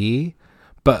TV,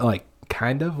 but like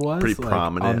kind of was pretty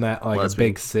prominent on that like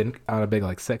lesbian. a big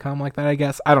like sitcom like that. I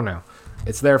guess I don't know.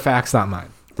 It's their facts, not mine.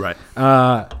 Right.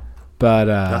 But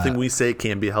nothing we say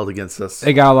can be held against us.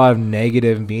 It got a lot of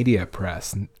negative media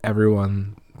press. And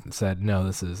everyone said no,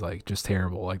 this is like just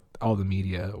terrible. Like all the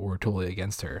media were totally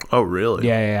against her. Oh really?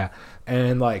 Yeah.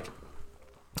 And like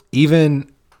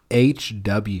even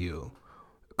HW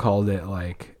called it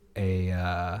like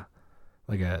a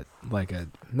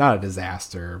not a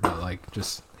disaster, but like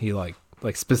just he like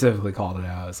specifically called it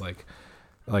out as like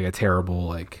a terrible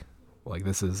like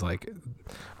this is like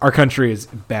our country is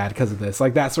bad because of this,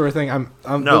 like that sort of thing. No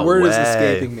the word way. is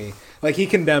escaping me. Like he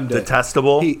condemned it.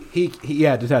 Detestable.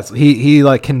 Yeah, detestable. He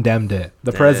like condemned it.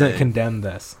 The president condemned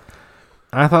this.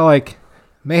 And I thought like,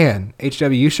 man,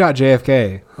 HW, you shot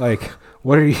JFK. Like,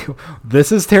 what are you?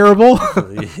 This is terrible.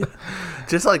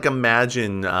 Just like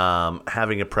imagine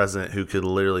having a president who could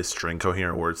literally string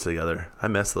coherent words together. I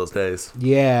miss those days.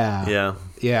 Yeah. Yeah.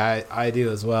 Yeah, I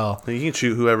do as well. You can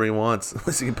shoot whoever he wants,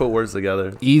 unless he can put words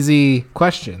together. Easy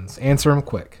questions. Answer them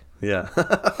quick. Yeah.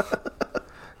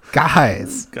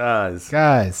 Guys.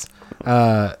 Why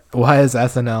Why is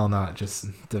SNL not just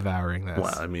devouring this?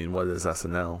 Well, I mean, what is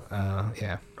SNL?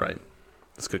 Yeah. Right.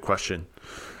 That's a good question.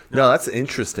 No, that's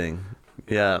interesting.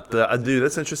 Yeah, dude,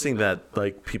 that's interesting that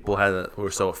like people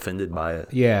were so offended by it.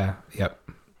 Yeah. Yep.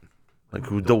 Like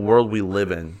the world we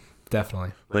live in.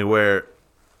 Definitely. Like where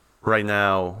right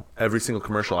now every single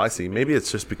commercial I see, maybe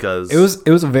it's just because It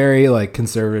was a very like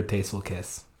conservative, tasteful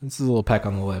kiss. This is a little peck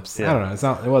on the lips. Yeah. I don't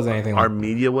know. It wasn't anything. Our Like,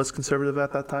 media was conservative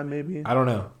at that time. Maybe I don't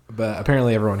know, but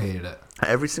apparently everyone hated it.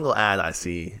 every single ad I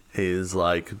see is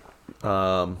like,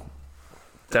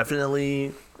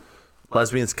 definitely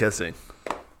lesbians kissing.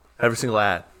 Every single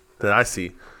ad that I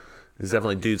see is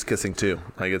definitely dudes kissing too.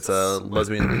 Like it's a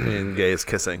lesbian and gays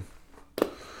kissing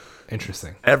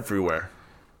Interesting. everywhere.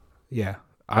 Yeah.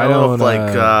 I don't know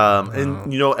if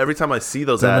and you know, every time I see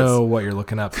those don't ads, know what you're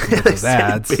looking up they with those say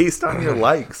ads. based on your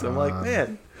likes. I'm like,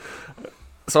 man.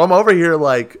 So I'm over here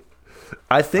like,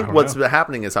 I think don't what's know.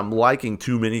 happening is I'm liking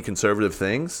too many conservative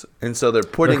things, and so they're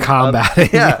putting They're combating.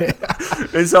 yeah.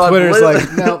 And so Twitter's I'm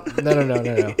like, no.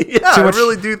 yeah, Too much, I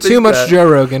really do think too much that. Joe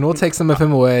Rogan. We'll take some of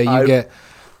him away. You get.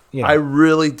 You know. I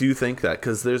really do think that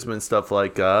because there's been stuff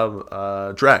like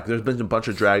drag. There's been a bunch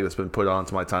of drag that's been put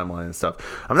onto my timeline and stuff.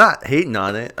 I'm not hating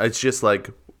on it. It's just like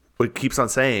what it keeps on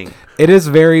saying. It is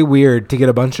very weird to get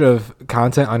a bunch of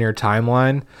content on your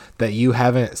timeline that you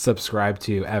haven't subscribed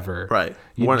to ever. Right.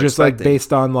 You, Weren't just like expecting.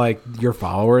 based on like your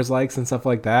followers likes and stuff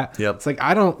like that. Yep. It's like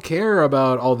I don't care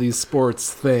about all these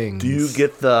sports things. Do you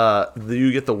get the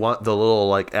little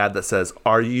like ad that says,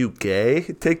 "Are you gay?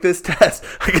 Take this test."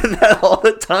 I get that all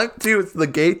the time too. It's the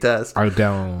gay test. I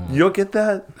don't. You don't get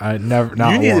that? I never.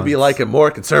 Not You need to once. be liking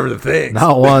more conservative things.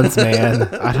 Not once, man.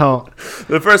 I don't.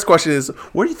 The first question is,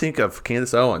 what do you think of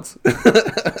Candace Owens? Oh,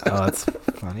 that's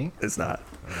funny. It's not.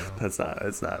 That's not.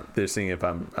 It's not. They're seeing if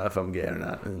I'm gay or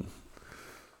not. And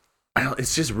I don't,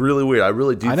 it's just really weird. I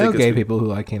really do. I know think gay it's, people who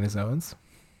like Candace Owens.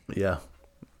 Yeah.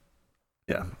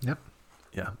 Yeah. Yep.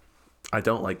 Yeah. I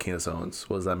don't like Candace Owens.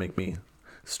 What does that make me?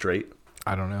 Straight?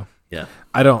 I don't know. Yeah.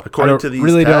 I don't. According I don't, to these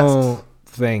really tests. don't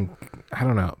think. I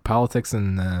don't know. Politics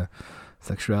and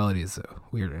sexuality is a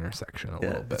weird intersection a Yeah.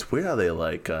 little bit. It's weird how they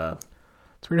like.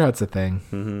 It's weird how it's a thing.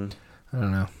 Mm-hmm. I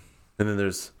don't know. And then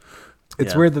there's.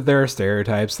 It's yeah. weird that there are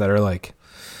stereotypes that are like,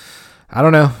 I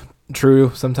don't know,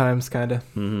 true sometimes, kind of.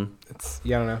 Mm-hmm. It's I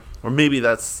don't know. Or maybe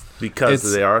that's because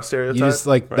It's- they are stereotypes. You just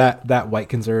like right? that white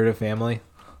conservative family.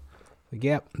 Like,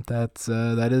 yeah,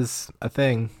 that is a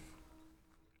thing.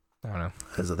 I don't know.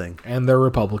 That's the thing. And they're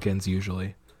Republicans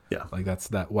usually. Yeah. Like that's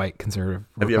that white conservative.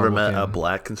 Have you ever met a Republican.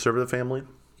 black conservative family?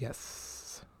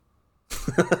 Yes.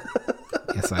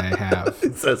 Yes, I have.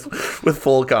 It says with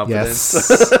full confidence.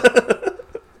 Yes.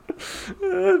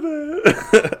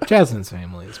 Jasmine's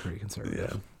family is pretty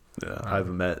conservative. Yeah. I've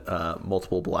met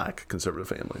multiple black conservative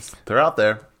families. They're out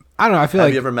there. I don't know. I feel Have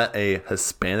like you ever met a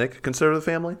Hispanic conservative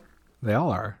family? they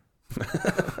all are,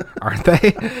 aren't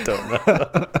they? Don't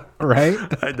know. Right?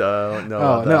 I don't know.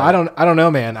 Oh about no, that. I don't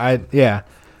know, man. Yeah.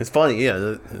 It's funny.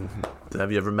 Yeah.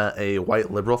 Have you ever met a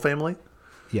white liberal family?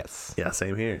 Yes. Yeah,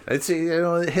 same here. It's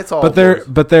it hits all.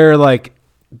 But they're like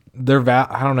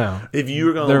I don't know. If you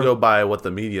were going to go by what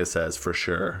the media says, for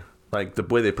sure, like the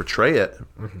way they portray it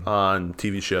on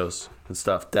TV shows and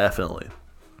stuff, definitely.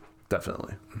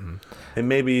 Mm-hmm. And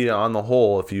maybe on the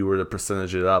whole, if you were to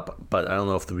percentage it up, but I don't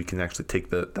know if we can actually take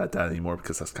that data anymore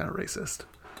because that's kind of racist.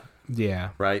 Yeah.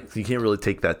 Right? You can't really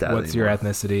take that data What's anymore. your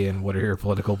ethnicity and what are your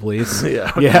political beliefs?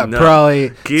 Yeah. Yeah, No.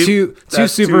 probably two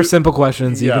that's super too- simple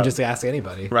questions you Yeah. can just ask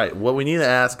anybody. Right. What we need to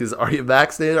ask is, are you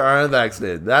vaccinated or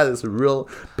unvaccinated? That is a real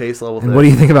base level thing. And what do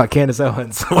you think about Candace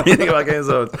Owens? What do you think about Candace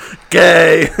Owens?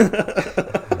 Gay!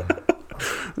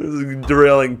 This is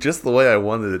derailing just the way I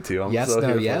wanted it to. I'm Yes, so no,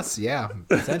 here for yes, yeah,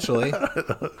 essentially.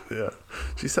 it. Yeah.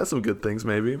 She says some good things,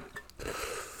 maybe.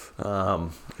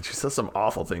 And she says some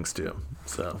awful things, too.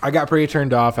 So I got pretty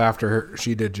turned off after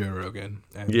she did Joe Rogan.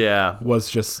 And yeah. was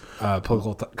just a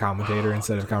political commentator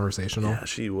instead of conversational. Yeah,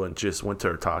 she went to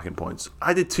her talking points.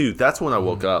 I did too. That's when I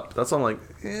woke up. That's when I'm like,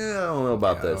 yeah, I don't know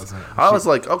about Yeah, this. wasn't- I was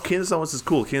like, oh, Candace Owens is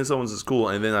cool. Candace Owens is cool.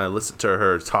 And then I listened to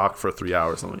her talk for 3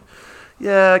 hours. I'm like,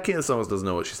 yeah, Candace Owens doesn't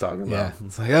know what she's talking Yeah, about.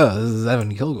 it's like, oh, this is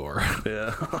Evan Kilgore.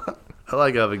 Yeah. I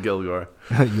like Evan Kilgore.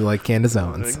 You like Candace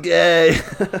Owens. Gay.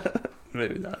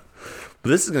 Maybe not. But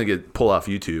this is going to get pulled off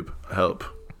YouTube, I hope.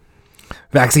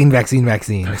 Vaccine. Vaccine.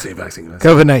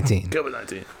 COVID-19.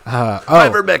 COVID-19.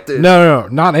 Ivermectin. No,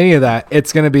 not any of that.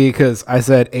 It's going to be because I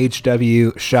said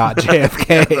HW shot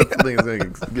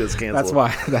JFK. That's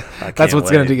why. That's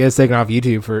what's going to get us taken off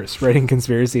YouTube for spreading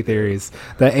conspiracy theories.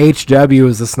 That HW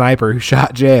was the sniper who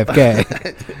shot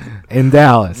JFK in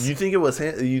Dallas. You think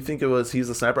it was? He's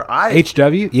a sniper?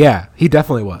 HW? Yeah, he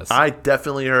definitely was. I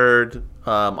definitely heard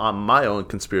on my own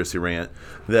conspiracy rant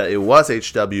that it was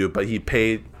HW, but he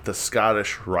paid the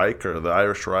Scottish Reich or the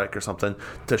Irish Reich or something.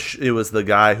 It was the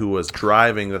guy who was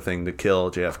driving the thing to kill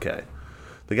JFK.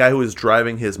 The guy who was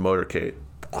driving his motorcade.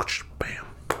 Bam.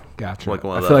 Gotcha. Like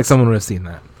I feel like someone would have seen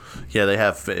that. Yeah, they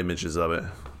have images of it.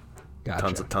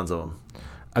 Gotcha. Tons of them.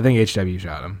 I think HW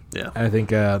shot him. Yeah. And I think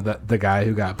the guy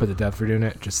who got put to death for doing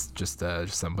it, just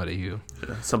somebody who...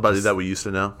 Yeah. Somebody that we used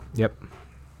to know. Yep.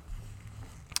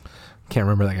 Can't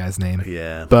remember that guy's name.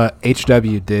 Yeah. But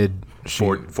HW did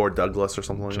shoot Ford Douglas or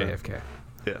something like JFK. that.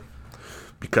 Yeah.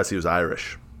 Because he was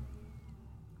Irish.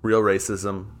 Real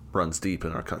racism runs deep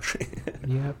in our country.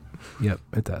 Yep,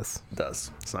 it does. It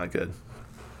does. It's not good.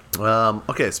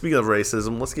 Okay, speaking of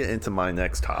racism, let's get into my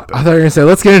next topic. I thought you were going to say,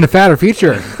 let's get into fat or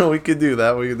future. We could do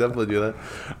that. We could definitely do that.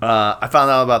 I found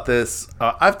out about this.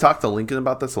 I've talked to Lincoln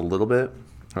about this a little bit.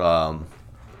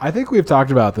 I think we've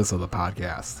talked about this on the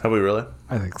podcast. Have we really?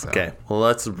 I think so. Okay. Well,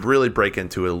 let's really break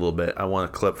into it a little bit. I want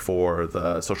a clip for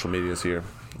the social medias here.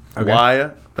 Okay.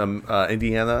 Why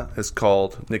Indiana is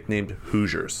nicknamed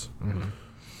Hoosiers.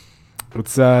 Mm-hmm.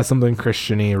 It's something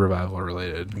Christian-y revival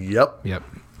related. Yep.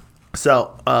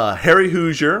 So, Harry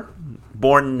Hoosier,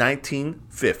 born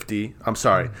 1750. Born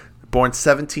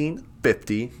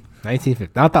 1750.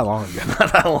 1950. Not that long ago.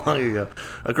 Not that long ago.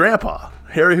 A grandpa,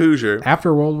 Harry Hoosier.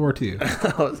 After World War II.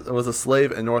 was a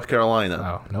slave in North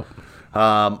Carolina. Oh, nope.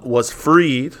 Was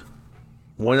freed,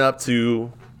 went up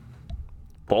to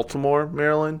Baltimore,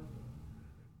 Maryland.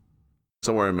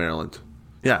 Somewhere in Maryland.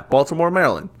 Yeah, Baltimore,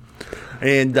 Maryland.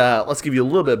 And let's give you a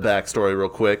little bit of backstory real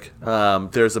quick.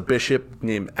 There's a bishop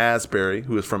named Asbury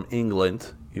who was from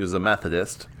England. He was a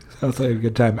Methodist. Sounds like a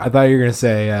good time. I thought you were going to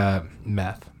say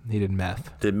meth. He did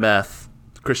meth.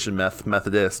 Christian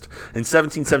Methodist. In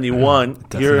 1771,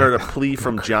 he heard a plea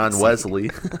from John Wesley.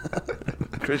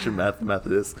 Christian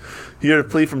Methodist. He heard a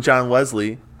plea from John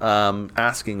Wesley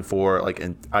asking for like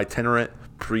itinerant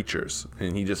preachers.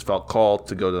 And he just felt called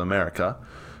to go to America.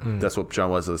 That's what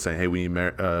John Wesley was saying. Hey, we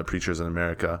need preachers in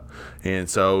America. And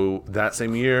so that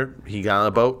same year, he got on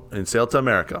a boat and sailed to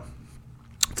America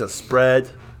to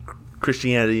spread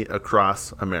Christianity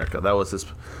across America. That was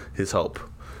his hope.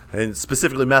 And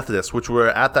specifically Methodists, which were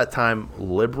at that time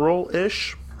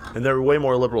liberal-ish. And they're way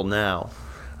more liberal now.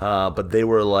 But they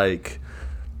were like,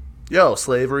 yo,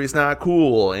 slavery's not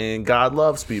cool, and God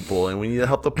loves people, and we need to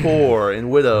help the poor and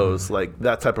widows. Like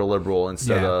that type of liberal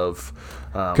instead of...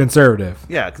 conservative.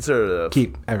 Yeah, conservative.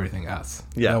 Keep everything us.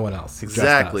 Yeah. No one else.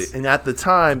 Exactly. Just us. And at the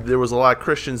time, there was a lot of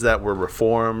Christians that were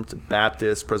Reformed,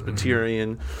 Baptist,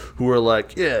 Presbyterian, who were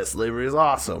like, yeah, slavery is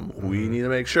awesome. We need to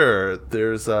make sure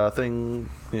there's a thing,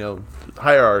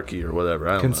 hierarchy or whatever.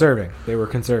 I don't know. They were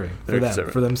conserving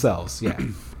for themselves. Yeah.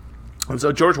 And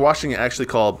so George Washington actually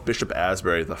called Bishop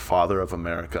Asbury the father of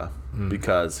America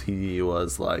because he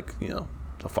was like, the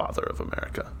father of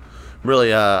America.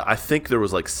 Really, I think there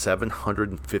was like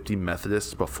 750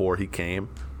 Methodists before he came,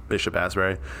 Bishop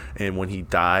Asbury, and when he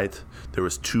died, there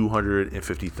was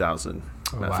 250,000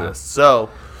 Methodists. Wow.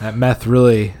 So that meth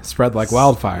really spread like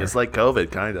wildfire. It's like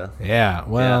COVID, kind of. Yeah.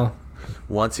 Well,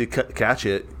 once you catch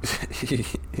it,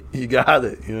 you got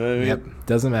it. You know what I mean? Yep.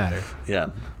 Doesn't matter.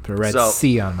 Yeah. Put a red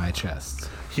C on my chest.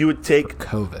 He would take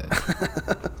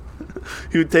COVID.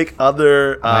 He would take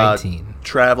other 19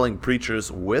 traveling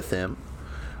preachers with him.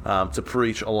 To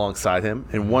preach alongside him.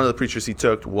 And one of the preachers he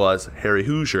took was Harry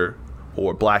Hoosier,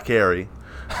 or Black Harry.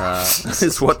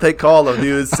 Is what they called him.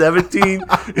 He was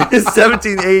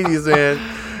 1780s, man.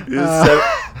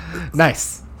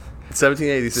 Nice.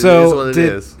 1780s. So it is what it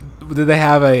is. Did they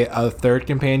have a third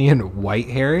companion, White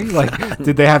Harry? Like,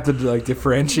 did they have to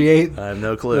differentiate? I have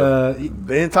no clue.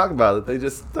 They didn't talk about it. They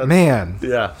just... Man.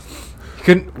 Yeah.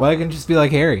 Couldn't just be like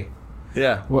Harry?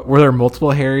 Yeah. Were there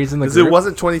multiple Harrys in the group? Because it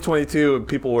wasn't 2022 and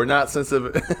people were not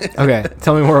sensitive. Okay,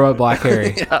 tell me more about Black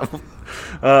Harry. Yeah.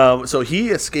 So he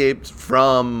escaped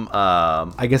from...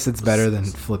 I guess it's better than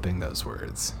flipping those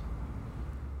words.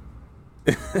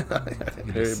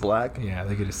 Harry Black? Yeah,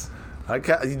 they could just...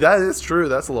 that is true.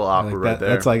 That's a little awkward right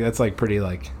there. That's like pretty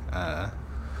like...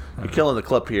 You're killing the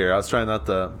clip here. I was trying not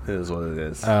to... It is what it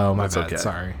is. Oh, my That's bad. okay.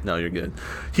 Sorry. No, you're good.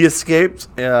 He escaped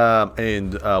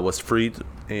and was freed.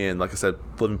 And like I said,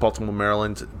 lived in Baltimore,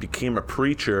 Maryland. Became a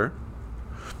preacher.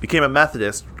 became a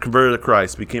Methodist, converted to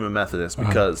Christ, became a Methodist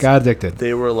because got addicted.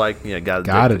 They were like,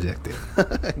 got addicted.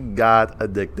 Got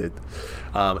addicted.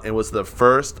 It was the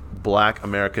first black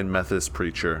American Methodist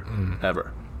preacher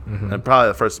ever. Mm-hmm. And probably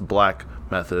the first black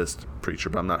Methodist preacher,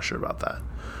 but I'm not sure about that.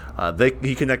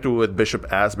 He connected with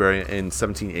Bishop Asbury in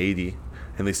 1780,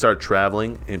 and they started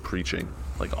traveling and preaching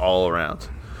like all around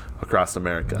across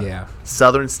America. Yeah.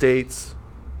 Southern states,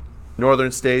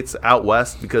 northern states, out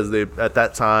west, because they at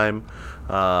that time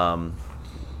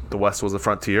the west was a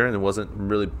frontier and it wasn't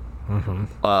really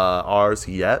ours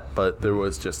yet, but there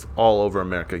was just all over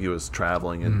America. He was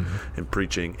traveling and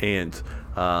preaching, and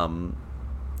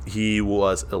he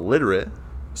was illiterate,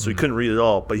 so he couldn't read it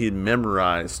all, but he had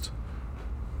memorized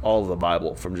all of the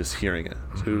Bible from just hearing it.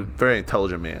 So he was a very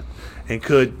intelligent man and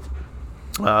could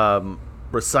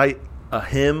recite a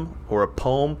hymn or a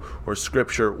poem or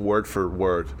scripture word for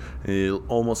word. And it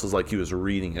almost was like he was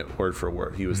reading it word for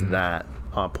word. He was that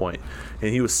on point.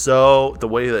 And he was the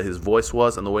way that his voice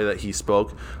was and the way that he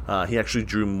spoke, he actually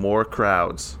drew more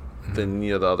crowds than any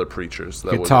of the other preachers.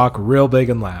 Could talk real big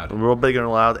and loud. Real big and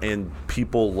loud, and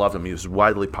people loved him. He was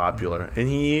widely popular. And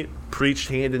he preached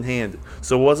hand in hand.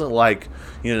 So it wasn't like,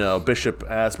 Bishop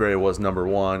Asbury was number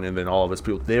one and then all of his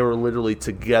people. They were literally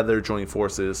together joining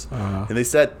forces. And they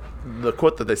said, the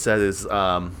quote that they said is,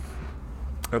 at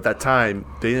that time,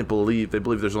 they believed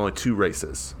there's only two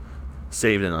races,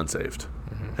 saved and unsaved.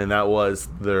 And that was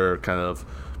their kind of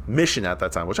mission at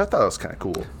that time, which I thought was kind of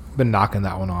cool. Been knocking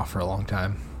that one off for a long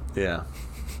time. Yeah.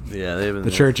 Yeah.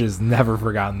 The church has never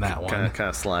forgotten that one. Kind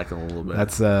of slacking a little bit.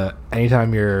 That's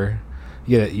anytime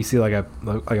you see like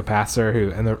a pastor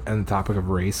who and the topic of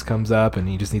race comes up and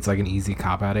he just needs like an easy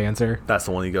cop out answer. That's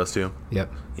the one he goes to.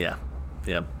 Yep. Yeah.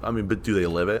 Yeah. I mean, but do they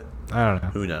live it? I don't know.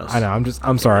 Who knows? I know.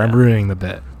 I'm sorry. Yeah. I'm ruining the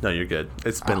bit. No, you're good.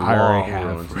 It's been I long already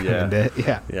have ruined it.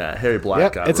 Yeah. Yeah. Harry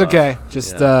Black. Yep, it's rough. Okay.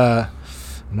 Just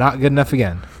not good enough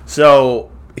again. So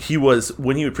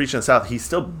when he would preach in the South, he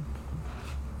still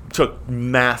took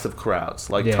massive crowds,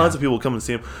 tons of people would come and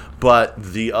see him. But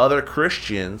the other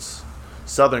Christians,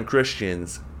 Southern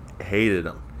Christians, hated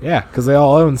him. Yeah, because they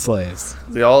all own slaves.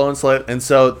 And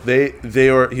so he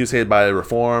was hated by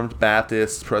Reformed,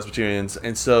 Baptists, Presbyterians,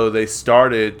 and so they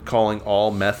started calling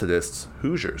all Methodists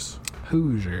Hoosiers.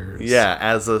 Yeah,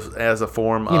 as a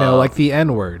form of, like the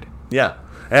N-word. Yeah.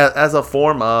 As a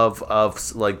form of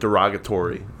like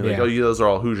derogatory. Like, those are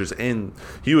all Hoosiers. And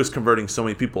he was converting so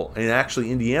many people. And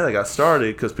actually, Indiana got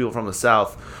started because people from the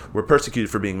South were persecuted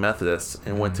for being Methodists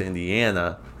and went to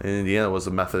Indiana. And Indiana was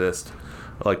a Methodist,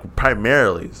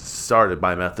 primarily started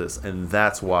by Methodists. And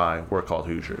that's why we're called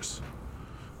Hoosiers,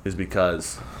 is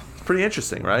because it's pretty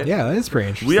interesting, right? Yeah, that is pretty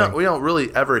interesting. We don't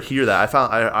really ever hear that. I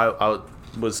found I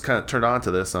was kind of turned on to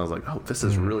this, and I was like, oh, this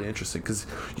is really interesting, because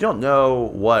you don't know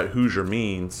what Hoosier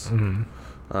means. And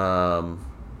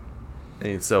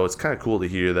so it's kind of cool to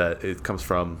hear that it comes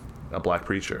from a black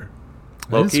preacher.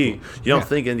 Low key, you don't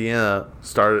think Indiana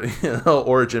started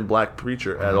origin black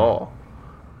preacher at all.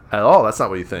 That's not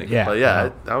what you think. But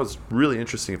that was really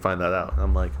interesting to find that out.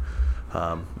 I'm like,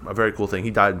 a very cool thing.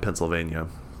 He died in Pennsylvania.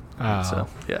 So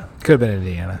yeah, could have been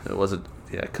Indiana. It wasn't.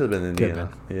 Yeah, it could have been Indiana.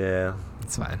 Yeah.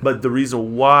 It's fine. But the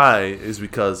reason why is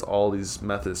because all these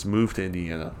Methodists moved to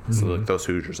Indiana. So those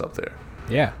Hoosiers up there.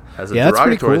 Yeah. As a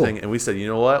derogatory thing. And we said, you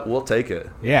know what? We'll take it.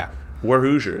 Yeah. We're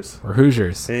Hoosiers.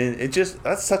 And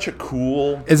that's such a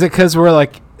cool. Is it because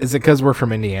we're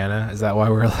from Indiana? Is that why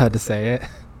we're allowed to say it?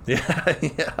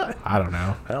 Yeah. I don't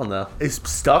know.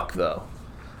 It's stuck, though.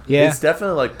 Yeah. It's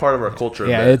definitely part of our culture.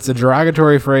 Yeah, it's a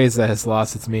derogatory phrase that has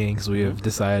lost its meaning because we have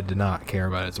decided to not care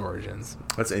about its origins.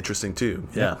 That's interesting, too.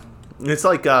 Yeah. It's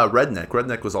like redneck.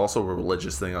 Redneck was also a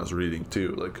religious thing I was reading,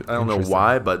 too. I don't know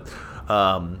why, but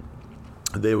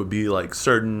they would be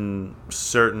certain.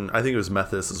 I think it was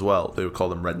Methodists as well. They would call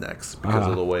them rednecks because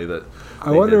of the way that.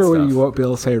 I wonder when you won't be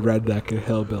able to say redneck and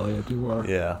hillbilly anymore.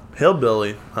 Yeah,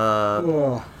 hillbilly. I don't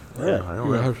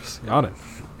know. I'm just yawning.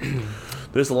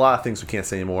 There's a lot of things we can't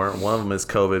say anymore. One of them is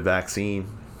COVID vaccine.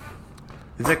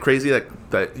 Isn't that crazy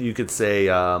that you could say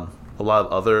a lot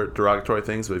of other derogatory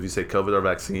things, but if you say COVID or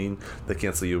vaccine, they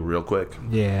cancel you real quick.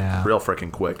 Yeah. Real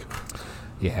freaking quick.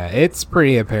 Yeah, it's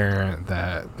pretty apparent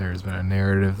that there's been a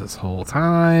narrative this whole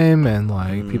time, and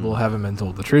people haven't been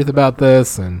told the truth about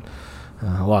this, and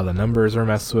a lot of the numbers are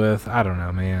messed with. I don't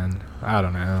know, man. I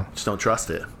don't know. Just don't trust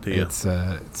it, do you?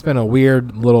 It's been a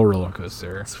weird little roller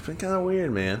coaster. It's been kind of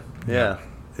weird, man. Yeah.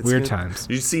 Weird times.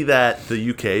 You see that the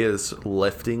UK is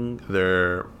lifting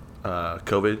their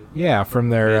COVID. Yeah, from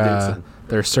mandates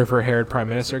their surfer-haired prime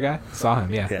minister guy. Saw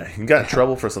him, yeah. Yeah, he got in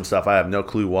trouble for some stuff. I have no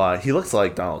clue why. He looks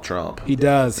like Donald Trump. He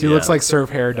does. He looks like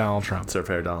surf-haired Donald Trump.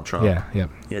 Surf-haired Donald Trump. Yeah, yep.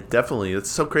 Yeah, definitely. It's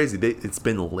so crazy. It's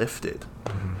been lifted.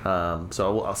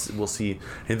 So we'll see.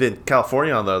 And then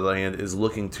California, on the other hand, is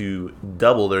looking to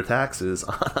double their taxes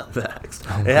on vax.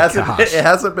 Oh It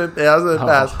hasn't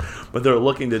passed, but they're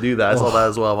looking to do that. I saw that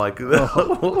as well. I'm like,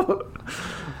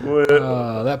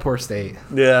 that poor state.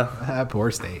 Yeah, That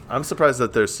poor state. I'm surprised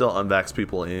that there's still unvaxxed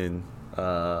people in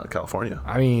California.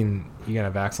 I mean, you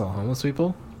gonna vax all homeless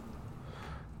people?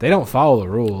 They don't follow the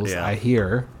rules. Yeah. I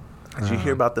hear. Did you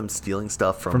hear about them stealing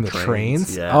stuff from the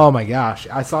trains? Yeah. Oh my gosh,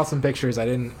 I saw some pictures. I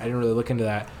didn't really look into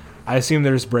that. I assume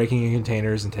they're just breaking in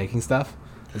containers and taking stuff.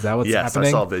 Is that what's happening? Yes,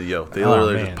 I saw a video. They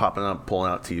literally just popping up, pulling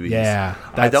out TVs. Yeah,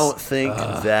 I don't think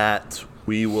that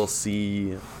we will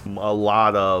see a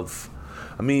lot of.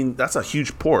 I mean, that's a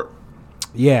huge port.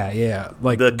 Yeah.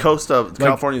 Like the coast of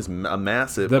California is a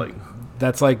massive.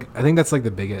 That's like, I think that's like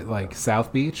the biggest, like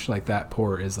South Beach. Like that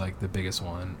port is like the biggest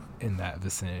one in that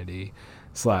vicinity.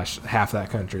 / half that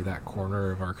country, that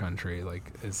corner of our country,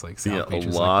 like is like South Beach. A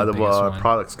is lot like the of one.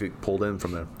 products get pulled in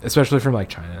from there, especially from like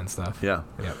China and stuff. Yeah.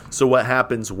 Yep. So what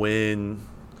happens when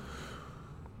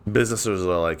businesses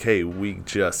are like, "Hey, we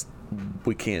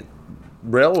can't."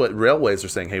 Railways are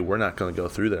saying, "Hey, we're not going to go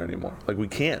through there anymore. Like we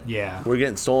can't. Yeah. We're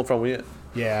getting stolen from.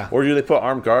 Yeah. Or do they put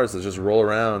armed guards that just roll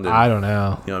around? And, I don't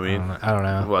know. You know what I mean? I don't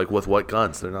know. Like with what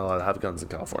guns? They're not allowed to have guns in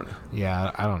California.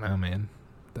 Yeah, I don't know, man.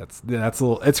 That's a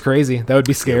little. It's crazy. That would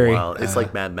be scary. Wow. It's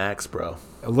like Mad Max, bro.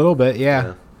 A little bit,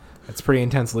 yeah. It's pretty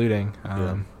intense looting.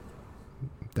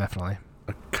 Definitely.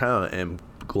 I kind of am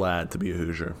glad to be a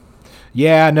Hoosier.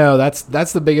 Yeah, no, that's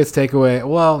the biggest takeaway.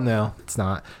 Well, no, it's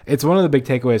not. It's one of the big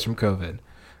takeaways from COVID.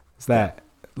 Is that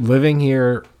living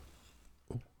here?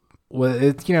 Well,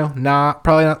 it's not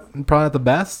the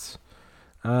best.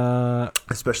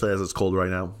 Especially as it's cold right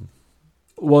now.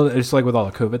 Well, it's like with all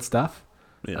the COVID stuff.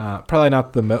 Yeah. Probably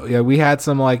not the we had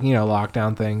some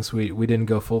lockdown things. We didn't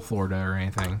go full Florida or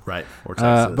anything. Right. Or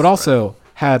Texas, but also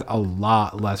had a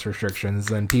lot less restrictions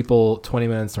than people 20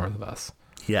 minutes north of us.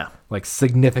 Yeah. Like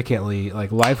significantly,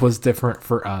 like life was different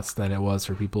for us than it was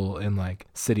for people in like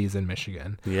cities in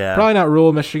Michigan. Yeah. Probably not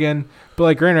rural Michigan, but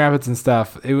like Grand Rapids and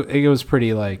stuff. It was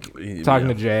pretty like talking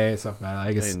to Jay stuff about it,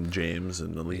 I guess. And James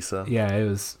and Elisa. Yeah, it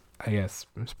was. I guess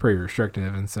it was pretty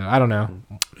restrictive, and so I don't know.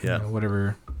 Yeah.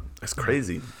 Whatever. It's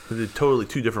crazy. They're totally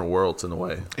two different worlds in a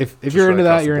way. If you're into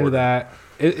that, you're into that.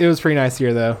 It was pretty nice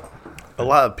here, though. A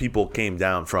lot of people came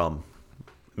down from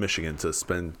Michigan to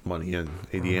spend money in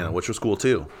Indiana, which was cool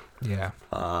too. Yeah.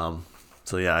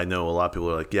 So yeah, I know a lot of people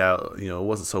are like, yeah, it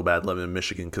wasn't so bad living in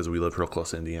Michigan because we live real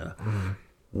close to Indiana. Mm-hmm.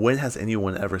 When has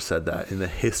anyone ever said that in the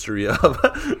history of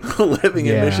living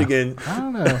in Michigan? I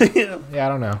don't know. Yeah, I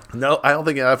don't know. No, I don't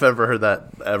think I've ever heard that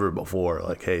ever before.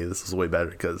 Like, hey, this is way better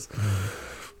because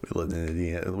we lived in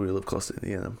Indiana. We live close to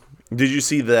Indiana. Did you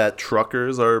see that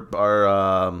truckers are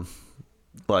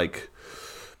like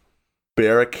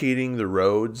barricading the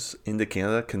roads into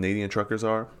Canada? Canadian truckers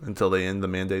are until they end the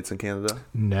mandates in Canada.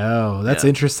 No, that's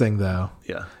interesting though.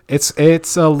 Yeah, it's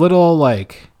a little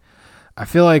like, I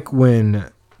feel like when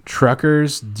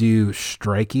truckers do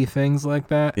strikey things like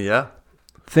that,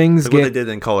 things like get what they did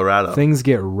in Colorado. Things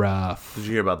get rough. Did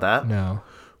you hear about that? No.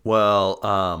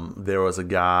 Well, there was a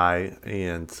guy,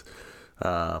 and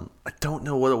I don't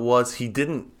know what it was.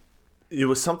 It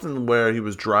was something where he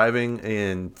was driving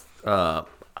and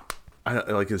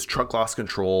like his truck lost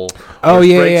control. Oh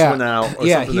his brakes went out.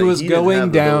 Yeah, he was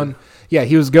going down. Yeah,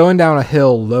 he was going down a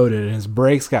hill loaded, and his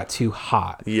brakes got too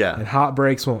hot. Yeah, and hot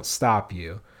brakes won't stop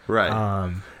you. Right.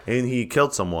 And he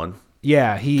killed someone.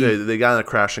 Yeah, they got in a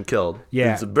crash and killed.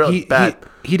 Yeah, it's bad.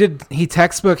 He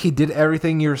did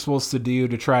everything you were supposed to do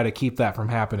to try to keep that from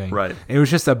happening. Right. It was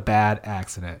just a bad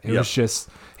accident. It was just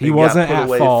he wasn't at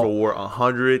fault for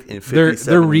 157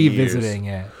 They're revisiting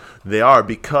it. They are,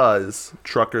 because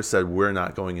truckers said we're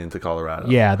not going into Colorado.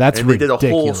 Yeah, that's and they ridiculous. did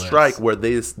a whole strike where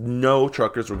no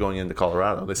truckers were going into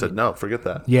Colorado. They said no, forget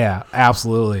that. Yeah,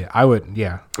 absolutely. I would.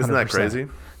 Yeah, 100%. Isn't that crazy?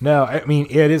 No, I mean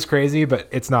it is crazy, but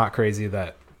it's not crazy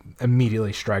that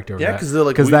immediately striked over that.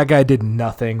 Because that guy did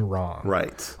nothing wrong.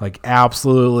 Right. Like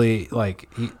absolutely. Like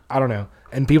I don't know.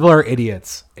 And people are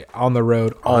idiots on the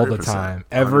road all the time.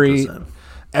 100%.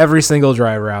 Every single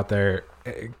driver out there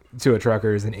to a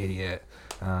trucker is an idiot.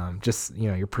 Just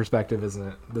your perspective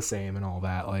isn't the same and all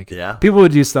that. Like people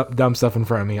would do dumb stuff in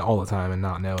front of me all the time and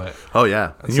not know it. Oh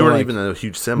yeah, and you weren't even in a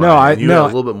huge semi. You had a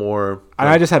little bit more. And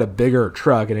I just had a bigger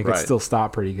truck and it could still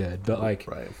stop pretty good. But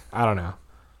I don't know.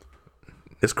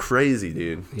 It's crazy,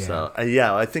 dude. Yeah. So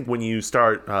I think when you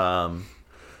start,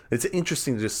 it's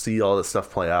interesting to just see all this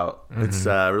stuff play out. It's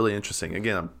really interesting.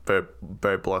 Again, I'm very,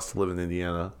 very blessed to live in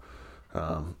Indiana.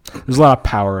 There's a lot of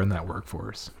power in that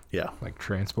workforce. Yeah. Like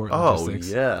transport, logistics.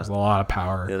 Yeah. There's a lot of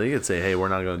power. Yeah, they could say, hey, we're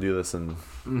not going to do this, and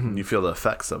you feel the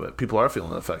effects of it. People are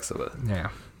feeling the effects of it. Yeah.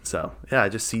 So, yeah, I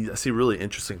see really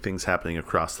interesting things happening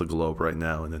across the globe right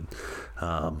now. And then,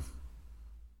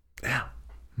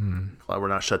 glad we're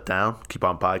not shut down. Keep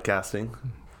on podcasting.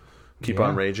 Keep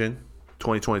on raging.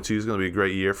 2022 is going to be a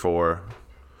great year for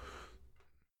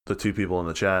the two people in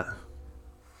the chat.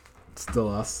 Still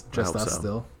us. Just us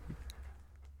still.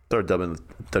 Throw a W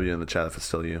in the chat if it's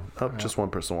still you. Oh, just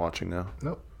one person watching now.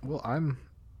 Nope. Well, I'm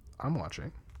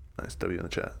watching. Nice. W in the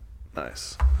chat.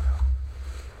 Nice.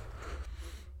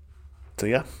 So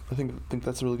yeah, I think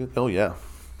that's really good. Oh yeah.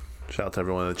 Shout out to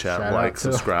everyone in the chat. Shout like,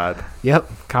 subscribe. Yep.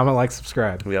 Comment, like,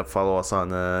 subscribe. Yep. Follow us on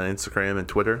Instagram and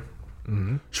Twitter.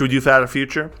 Should we do Fatter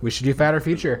Future? We should do Fatter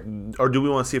Future. Or do we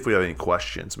want to see if we have any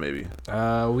questions, maybe?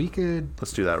 We could.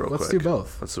 Let's do that real quick. Let's do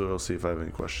both. We'll see if I have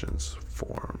any questions.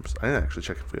 Forms. I didn't actually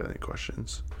check if we have any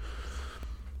questions.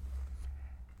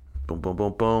 Boom, boom,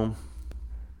 boom, boom.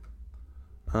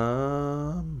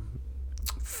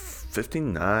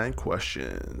 59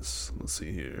 questions. Let's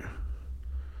see here.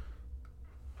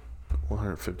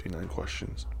 159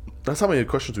 questions. That's how many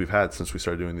questions we've had since we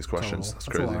started doing these questions. That's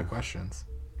crazy. A lot of questions.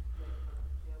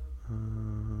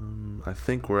 I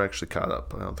think we're actually caught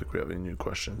up. I don't think we have any new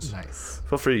questions. Nice.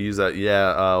 Feel free to use that.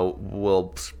 Yeah,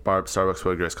 will Starbucks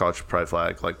put a Grace College pride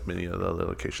flag like many of the other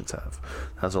locations have?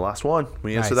 That's our last one.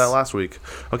 We answered that last week.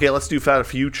 Okay, let's do Fatter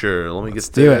Future. Let me get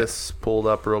this pulled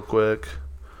up real quick.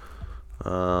 It's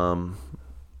going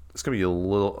to be a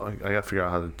little... I got to figure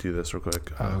out how to do this real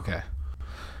quick. Oh, okay.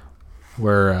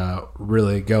 We're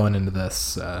really going into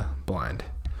this blind.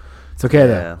 It's okay,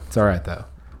 though. It's all right, though.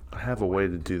 I have a way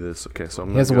to do this. Okay, so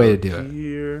I'm he has a way to do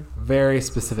here. It. Very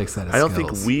specific set of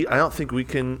skills. I don't think we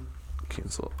can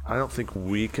cancel. I don't think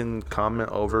we can comment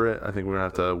over it. I think we're gonna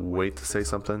have to wait to say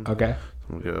something. Okay.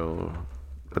 We'll go,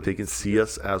 but they can see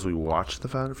us as we watch the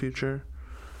Fatter Future.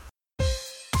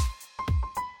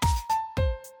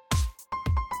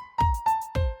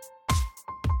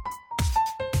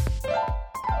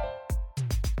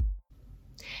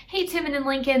 Hey, Timon and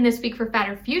Lincoln. This week for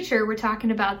Fatter Future, we're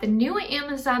talking about the new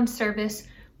Amazon service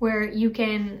where you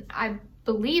can, I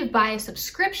believe, buy a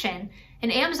subscription,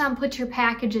 and Amazon puts your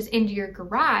packages into your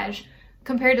garage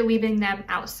compared to leaving them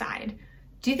outside.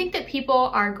 Do you think that people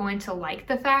are going to like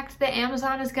the fact that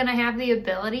Amazon is going to have the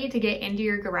ability to get into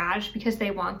your garage because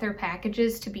they want their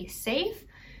packages to be safe?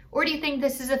 Or do you think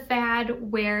this is a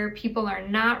fad where people are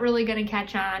not really going to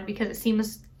catch on because it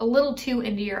seems a little too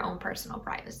into your own personal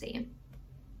privacy?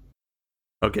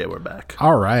 Okay, we're back.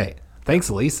 All right. Thanks,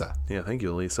 Elisa. Yeah, thank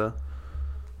you, Elisa.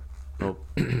 Oh,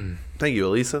 thank you,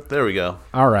 Elisa. There we go.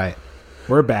 All right.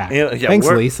 We're back. Thanks,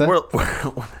 Elisa.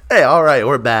 Hey, all right,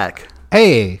 we're back.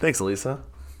 Hey. Thanks, Elisa.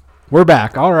 We're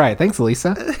back. All right. Thanks,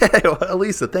 Elisa. Hey,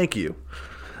 Elisa, thank you.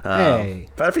 Hey.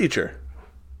 Fatter Future.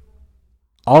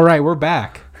 All right, we're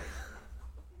back.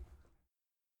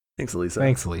 Thanks, Elisa.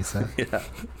 Thanks, Elisa. Yeah.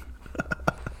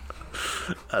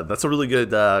 That's a really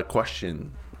good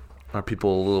question. Are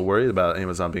people a little worried about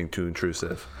Amazon being too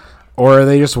intrusive? Or are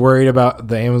they just worried about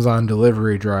the Amazon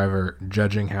delivery driver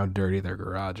judging how dirty their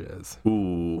garage is?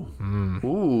 Ooh.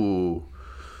 Ooh.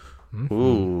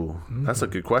 Ooh. That's a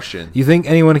good question. You think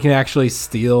anyone can actually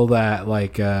steal that,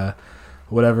 like,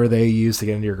 whatever they use to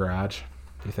get into your garage?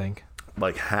 Do you think?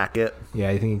 Like hack it?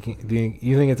 Yeah, you think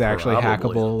it's actually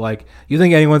hackable? Like, you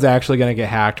think anyone's actually going to get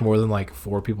hacked more than, like,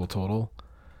 4 people total?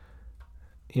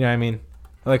 You know what I mean?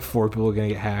 Like 4 people are gonna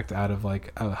get hacked out of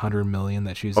like 100 million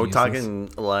that choose. Are we talking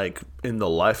like in the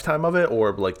lifetime of it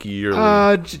or like yearly?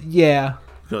 Yeah.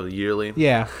 Yearly.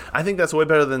 Yeah. I think that's way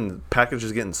better than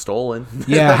packages getting stolen.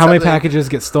 Yeah. How many packages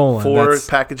get stolen? 4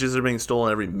 packages are being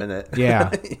stolen every minute.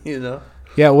 Yeah. You know.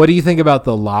 Yeah. What do you think about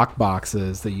the lock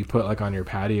boxes that you put like on your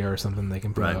patio or something? They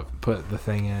can put the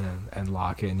thing in and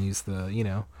lock it and use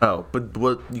the Oh, but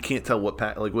what you can't tell what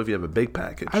like what if you have a big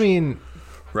package? I mean.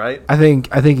 Right? I think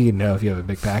you can know if you have a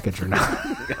big package or not.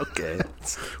 Okay.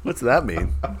 What's that mean?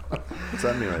 What's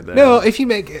that mean right there? No, if you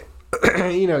make it,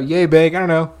 yay big, I don't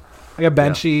know, like a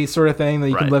benchy sort of thing that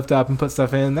you can lift up and put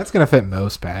stuff in, that's going to fit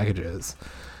most packages.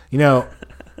 You're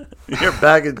a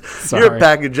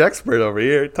package expert over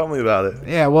here. Tell me about it.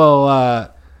 Yeah,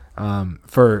 well,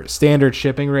 for standard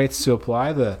shipping rates to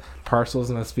apply, the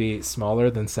parcels must be smaller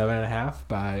than 7.5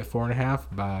 by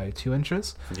 4.5 by 2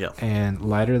 inches. Yeah. And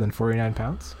lighter than 49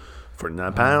 pounds.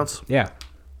 49 pounds? Yeah.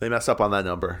 They messed up on that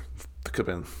number. It could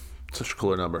have been such a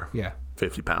cooler number. Yeah.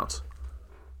 50 pounds.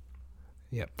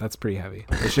 Yep, that's pretty heavy.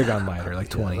 They should have gone lighter, like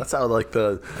 20. That's how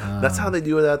that's how they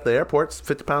do it at the airports.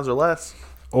 50 pounds or less.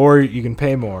 Or you can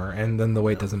pay more, and then the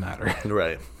weight doesn't matter.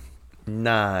 Right.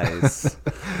 Nice.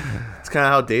 It's kind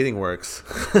of how dating works.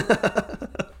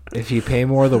 If you pay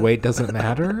more, the weight doesn't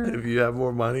matter. If you have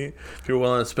more money, if you're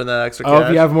willing to spend that extra Oh, cash.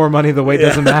 if you have more money, the weight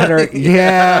doesn't matter.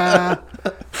 Yeah.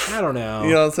 I don't know.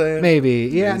 You know what I'm saying? Maybe.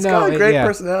 Yeah. He's no. got a great yeah.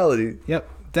 personality. Yep.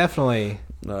 Definitely.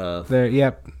 There.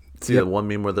 Yep. See the one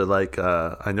meme where they're like,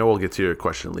 I know we'll get to your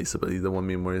question, Lisa, but the one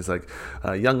meme where he's like,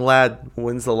 a young lad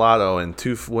wins the lotto, and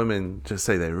two women just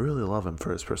say they really love him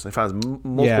for his personality. He finds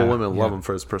multiple women love him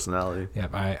for his personality.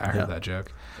 Yep, I heard that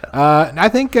joke. Yeah. I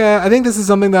think this is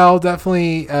something that'll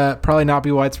definitely probably not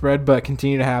be widespread, but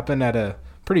continue to happen at a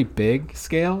pretty big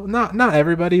scale. Not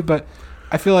everybody, but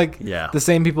I feel like the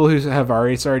same people who have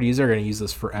already started using are going to use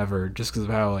this forever just because of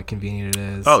how like convenient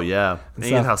it is. Oh, yeah.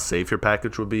 And how safe your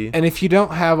package would be. And if you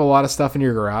don't have a lot of stuff in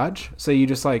your garage, so you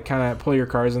just like kind of pull your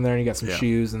cars in there and you got some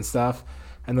shoes and stuff,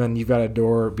 and then you've got a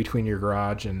door between your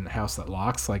garage and house that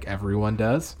locks like everyone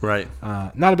does. Right.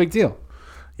 Not a big deal.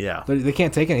 Yeah. They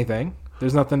can't take anything.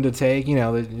 There's nothing to take. You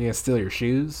know, they're going to steal your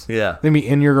shoes. Yeah. They'll be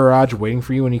in your garage waiting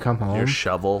for you when you come home. Your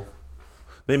shovel.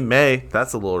 They may.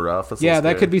 That's a little rough. That's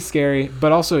that could be scary.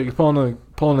 But also, you're pulling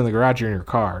in the garage, you're in your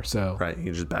car. So right, you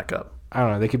can just back up. I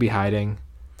don't know. They could be hiding.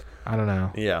 I don't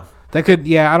know. Yeah. That could.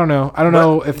 Yeah, I don't know. I don't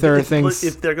know if there are things.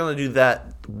 If they're gonna do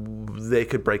that, they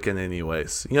could break in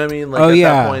anyways. You know what I mean? Like at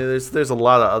that point, there's a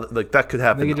lot of other, like that could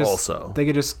happen also. They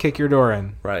could just kick your door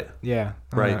in. Right. Yeah.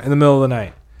 Right. In the middle of the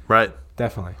night. Right.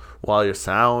 Definitely. While your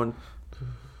sound.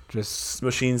 Just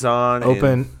machines on.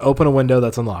 Open a window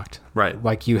that's unlocked. Right.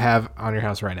 Like you have on your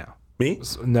house right now. Me?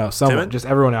 No, someone. Timon? Just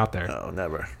everyone out there. No,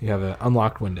 never. You have an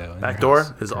unlocked window. Back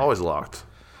door is always locked.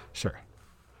 Sure.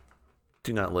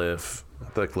 Do not live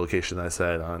at the location I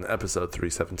said on episode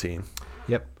 317.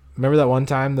 Yep. Remember that one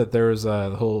time that there was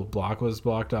the whole block was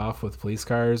blocked off with police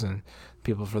cars and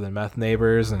people for the meth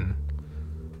neighbors and.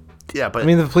 Yeah, but I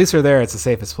mean, the police are there. It's the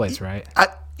safest place, right?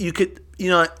 You could,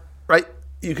 right?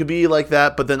 You could be like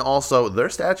that, but then also their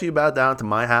statue bowed down to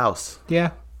my house.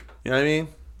 Yeah. You know what I mean?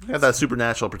 You have that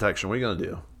supernatural protection. What are you gonna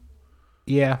do?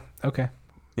 Yeah. Okay.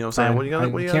 You know what I'm saying? What are you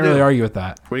gonna do? Can't really argue with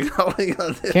that. What are you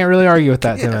gonna do? Can't really argue with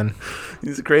that, Timon.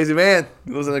 He's a crazy man.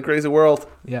 He lives in a crazy world.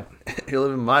 Yep. You're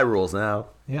living my rules now.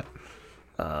 Yep.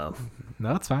 No,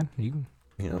 it's fine. You know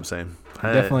what I'm saying?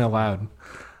 Definitely allowed.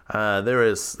 There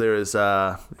is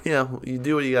you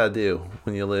do what you gotta do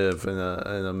when you live in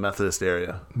a Methodist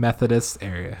area.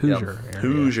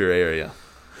 Hoosier area.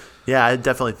 Yeah, I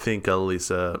definitely think,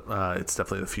 Elisa, it's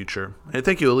definitely the future. And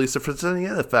thank you, Elisa, for sending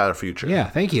in a fatter future. Yeah,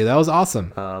 thank you. That was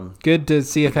awesome. Good to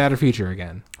see a fatter future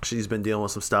again. She's been dealing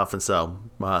with some stuff, and so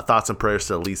thoughts and prayers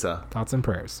to Elisa. Thoughts and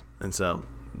prayers. And so,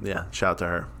 yeah, shout out to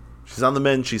her. She's on the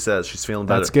mend, she says. She's feeling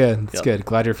better. That's good. That's good.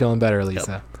 Glad you're feeling better,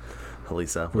 Elisa. Yep.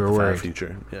 Elisa, we were with the worried. fatter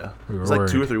future. Yeah. We were it was like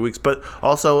worried. 2 or 3 weeks. But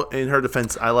also, in her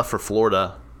defense, I left for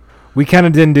Florida. We kind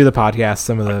of didn't do the podcast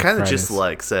some of the kind of Fridays. just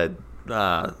like said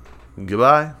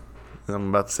goodbye. And I'm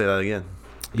about to say that again.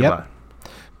 Goodbye.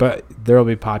 Yep. But there will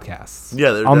be podcasts.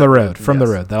 Yeah, on the road, from the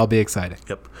road. That'll be exciting.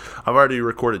 Yep. I've already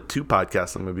recorded 2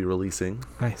 podcasts I'm going to be releasing.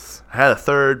 Nice. I had a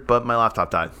third, but my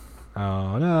laptop died.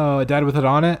 Oh, no. It died with it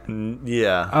on it?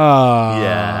 Yeah. Oh,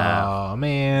 yeah.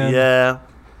 Man. Yeah.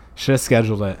 Should have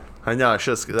scheduled it. I know. That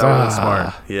was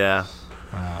smart. Yeah.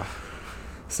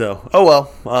 So, oh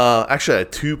well. Actually, I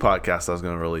had 2 podcasts I was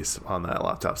going to release on that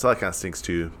laptop. So that kind of stinks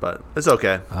too, but it's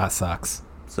okay. That sucks.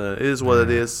 So it is what it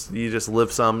is. You just live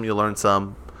some, you learn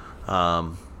some.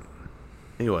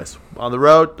 Anyways, on the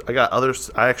road, I got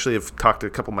others. I actually have talked to a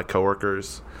couple of my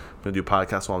coworkers. I'm going to do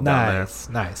podcasts while I'm down there.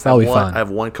 Nice. That'll be fun. I have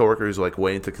one coworker who's like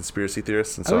way into conspiracy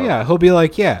theorists. And so he'll be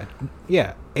like, yeah.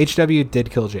 HW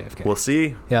did kill JFK. We'll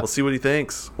see. Yep. We'll see what he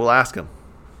thinks. We'll ask him.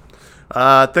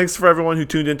 Thanks for everyone who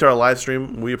tuned into our live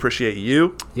stream. We appreciate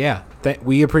you. Yeah,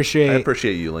 we appreciate. I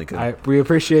appreciate you, Lincoln. We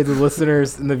appreciate the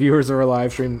listeners and the viewers of our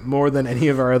live stream more than any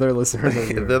of our other listeners.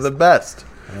 They're the best.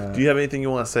 Do you have anything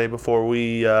you want to say before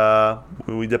we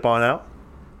dip on out?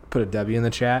 Put a W in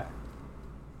the chat.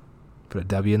 Put a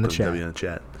W in the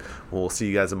chat. We'll see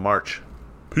you guys in March.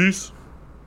 Peace.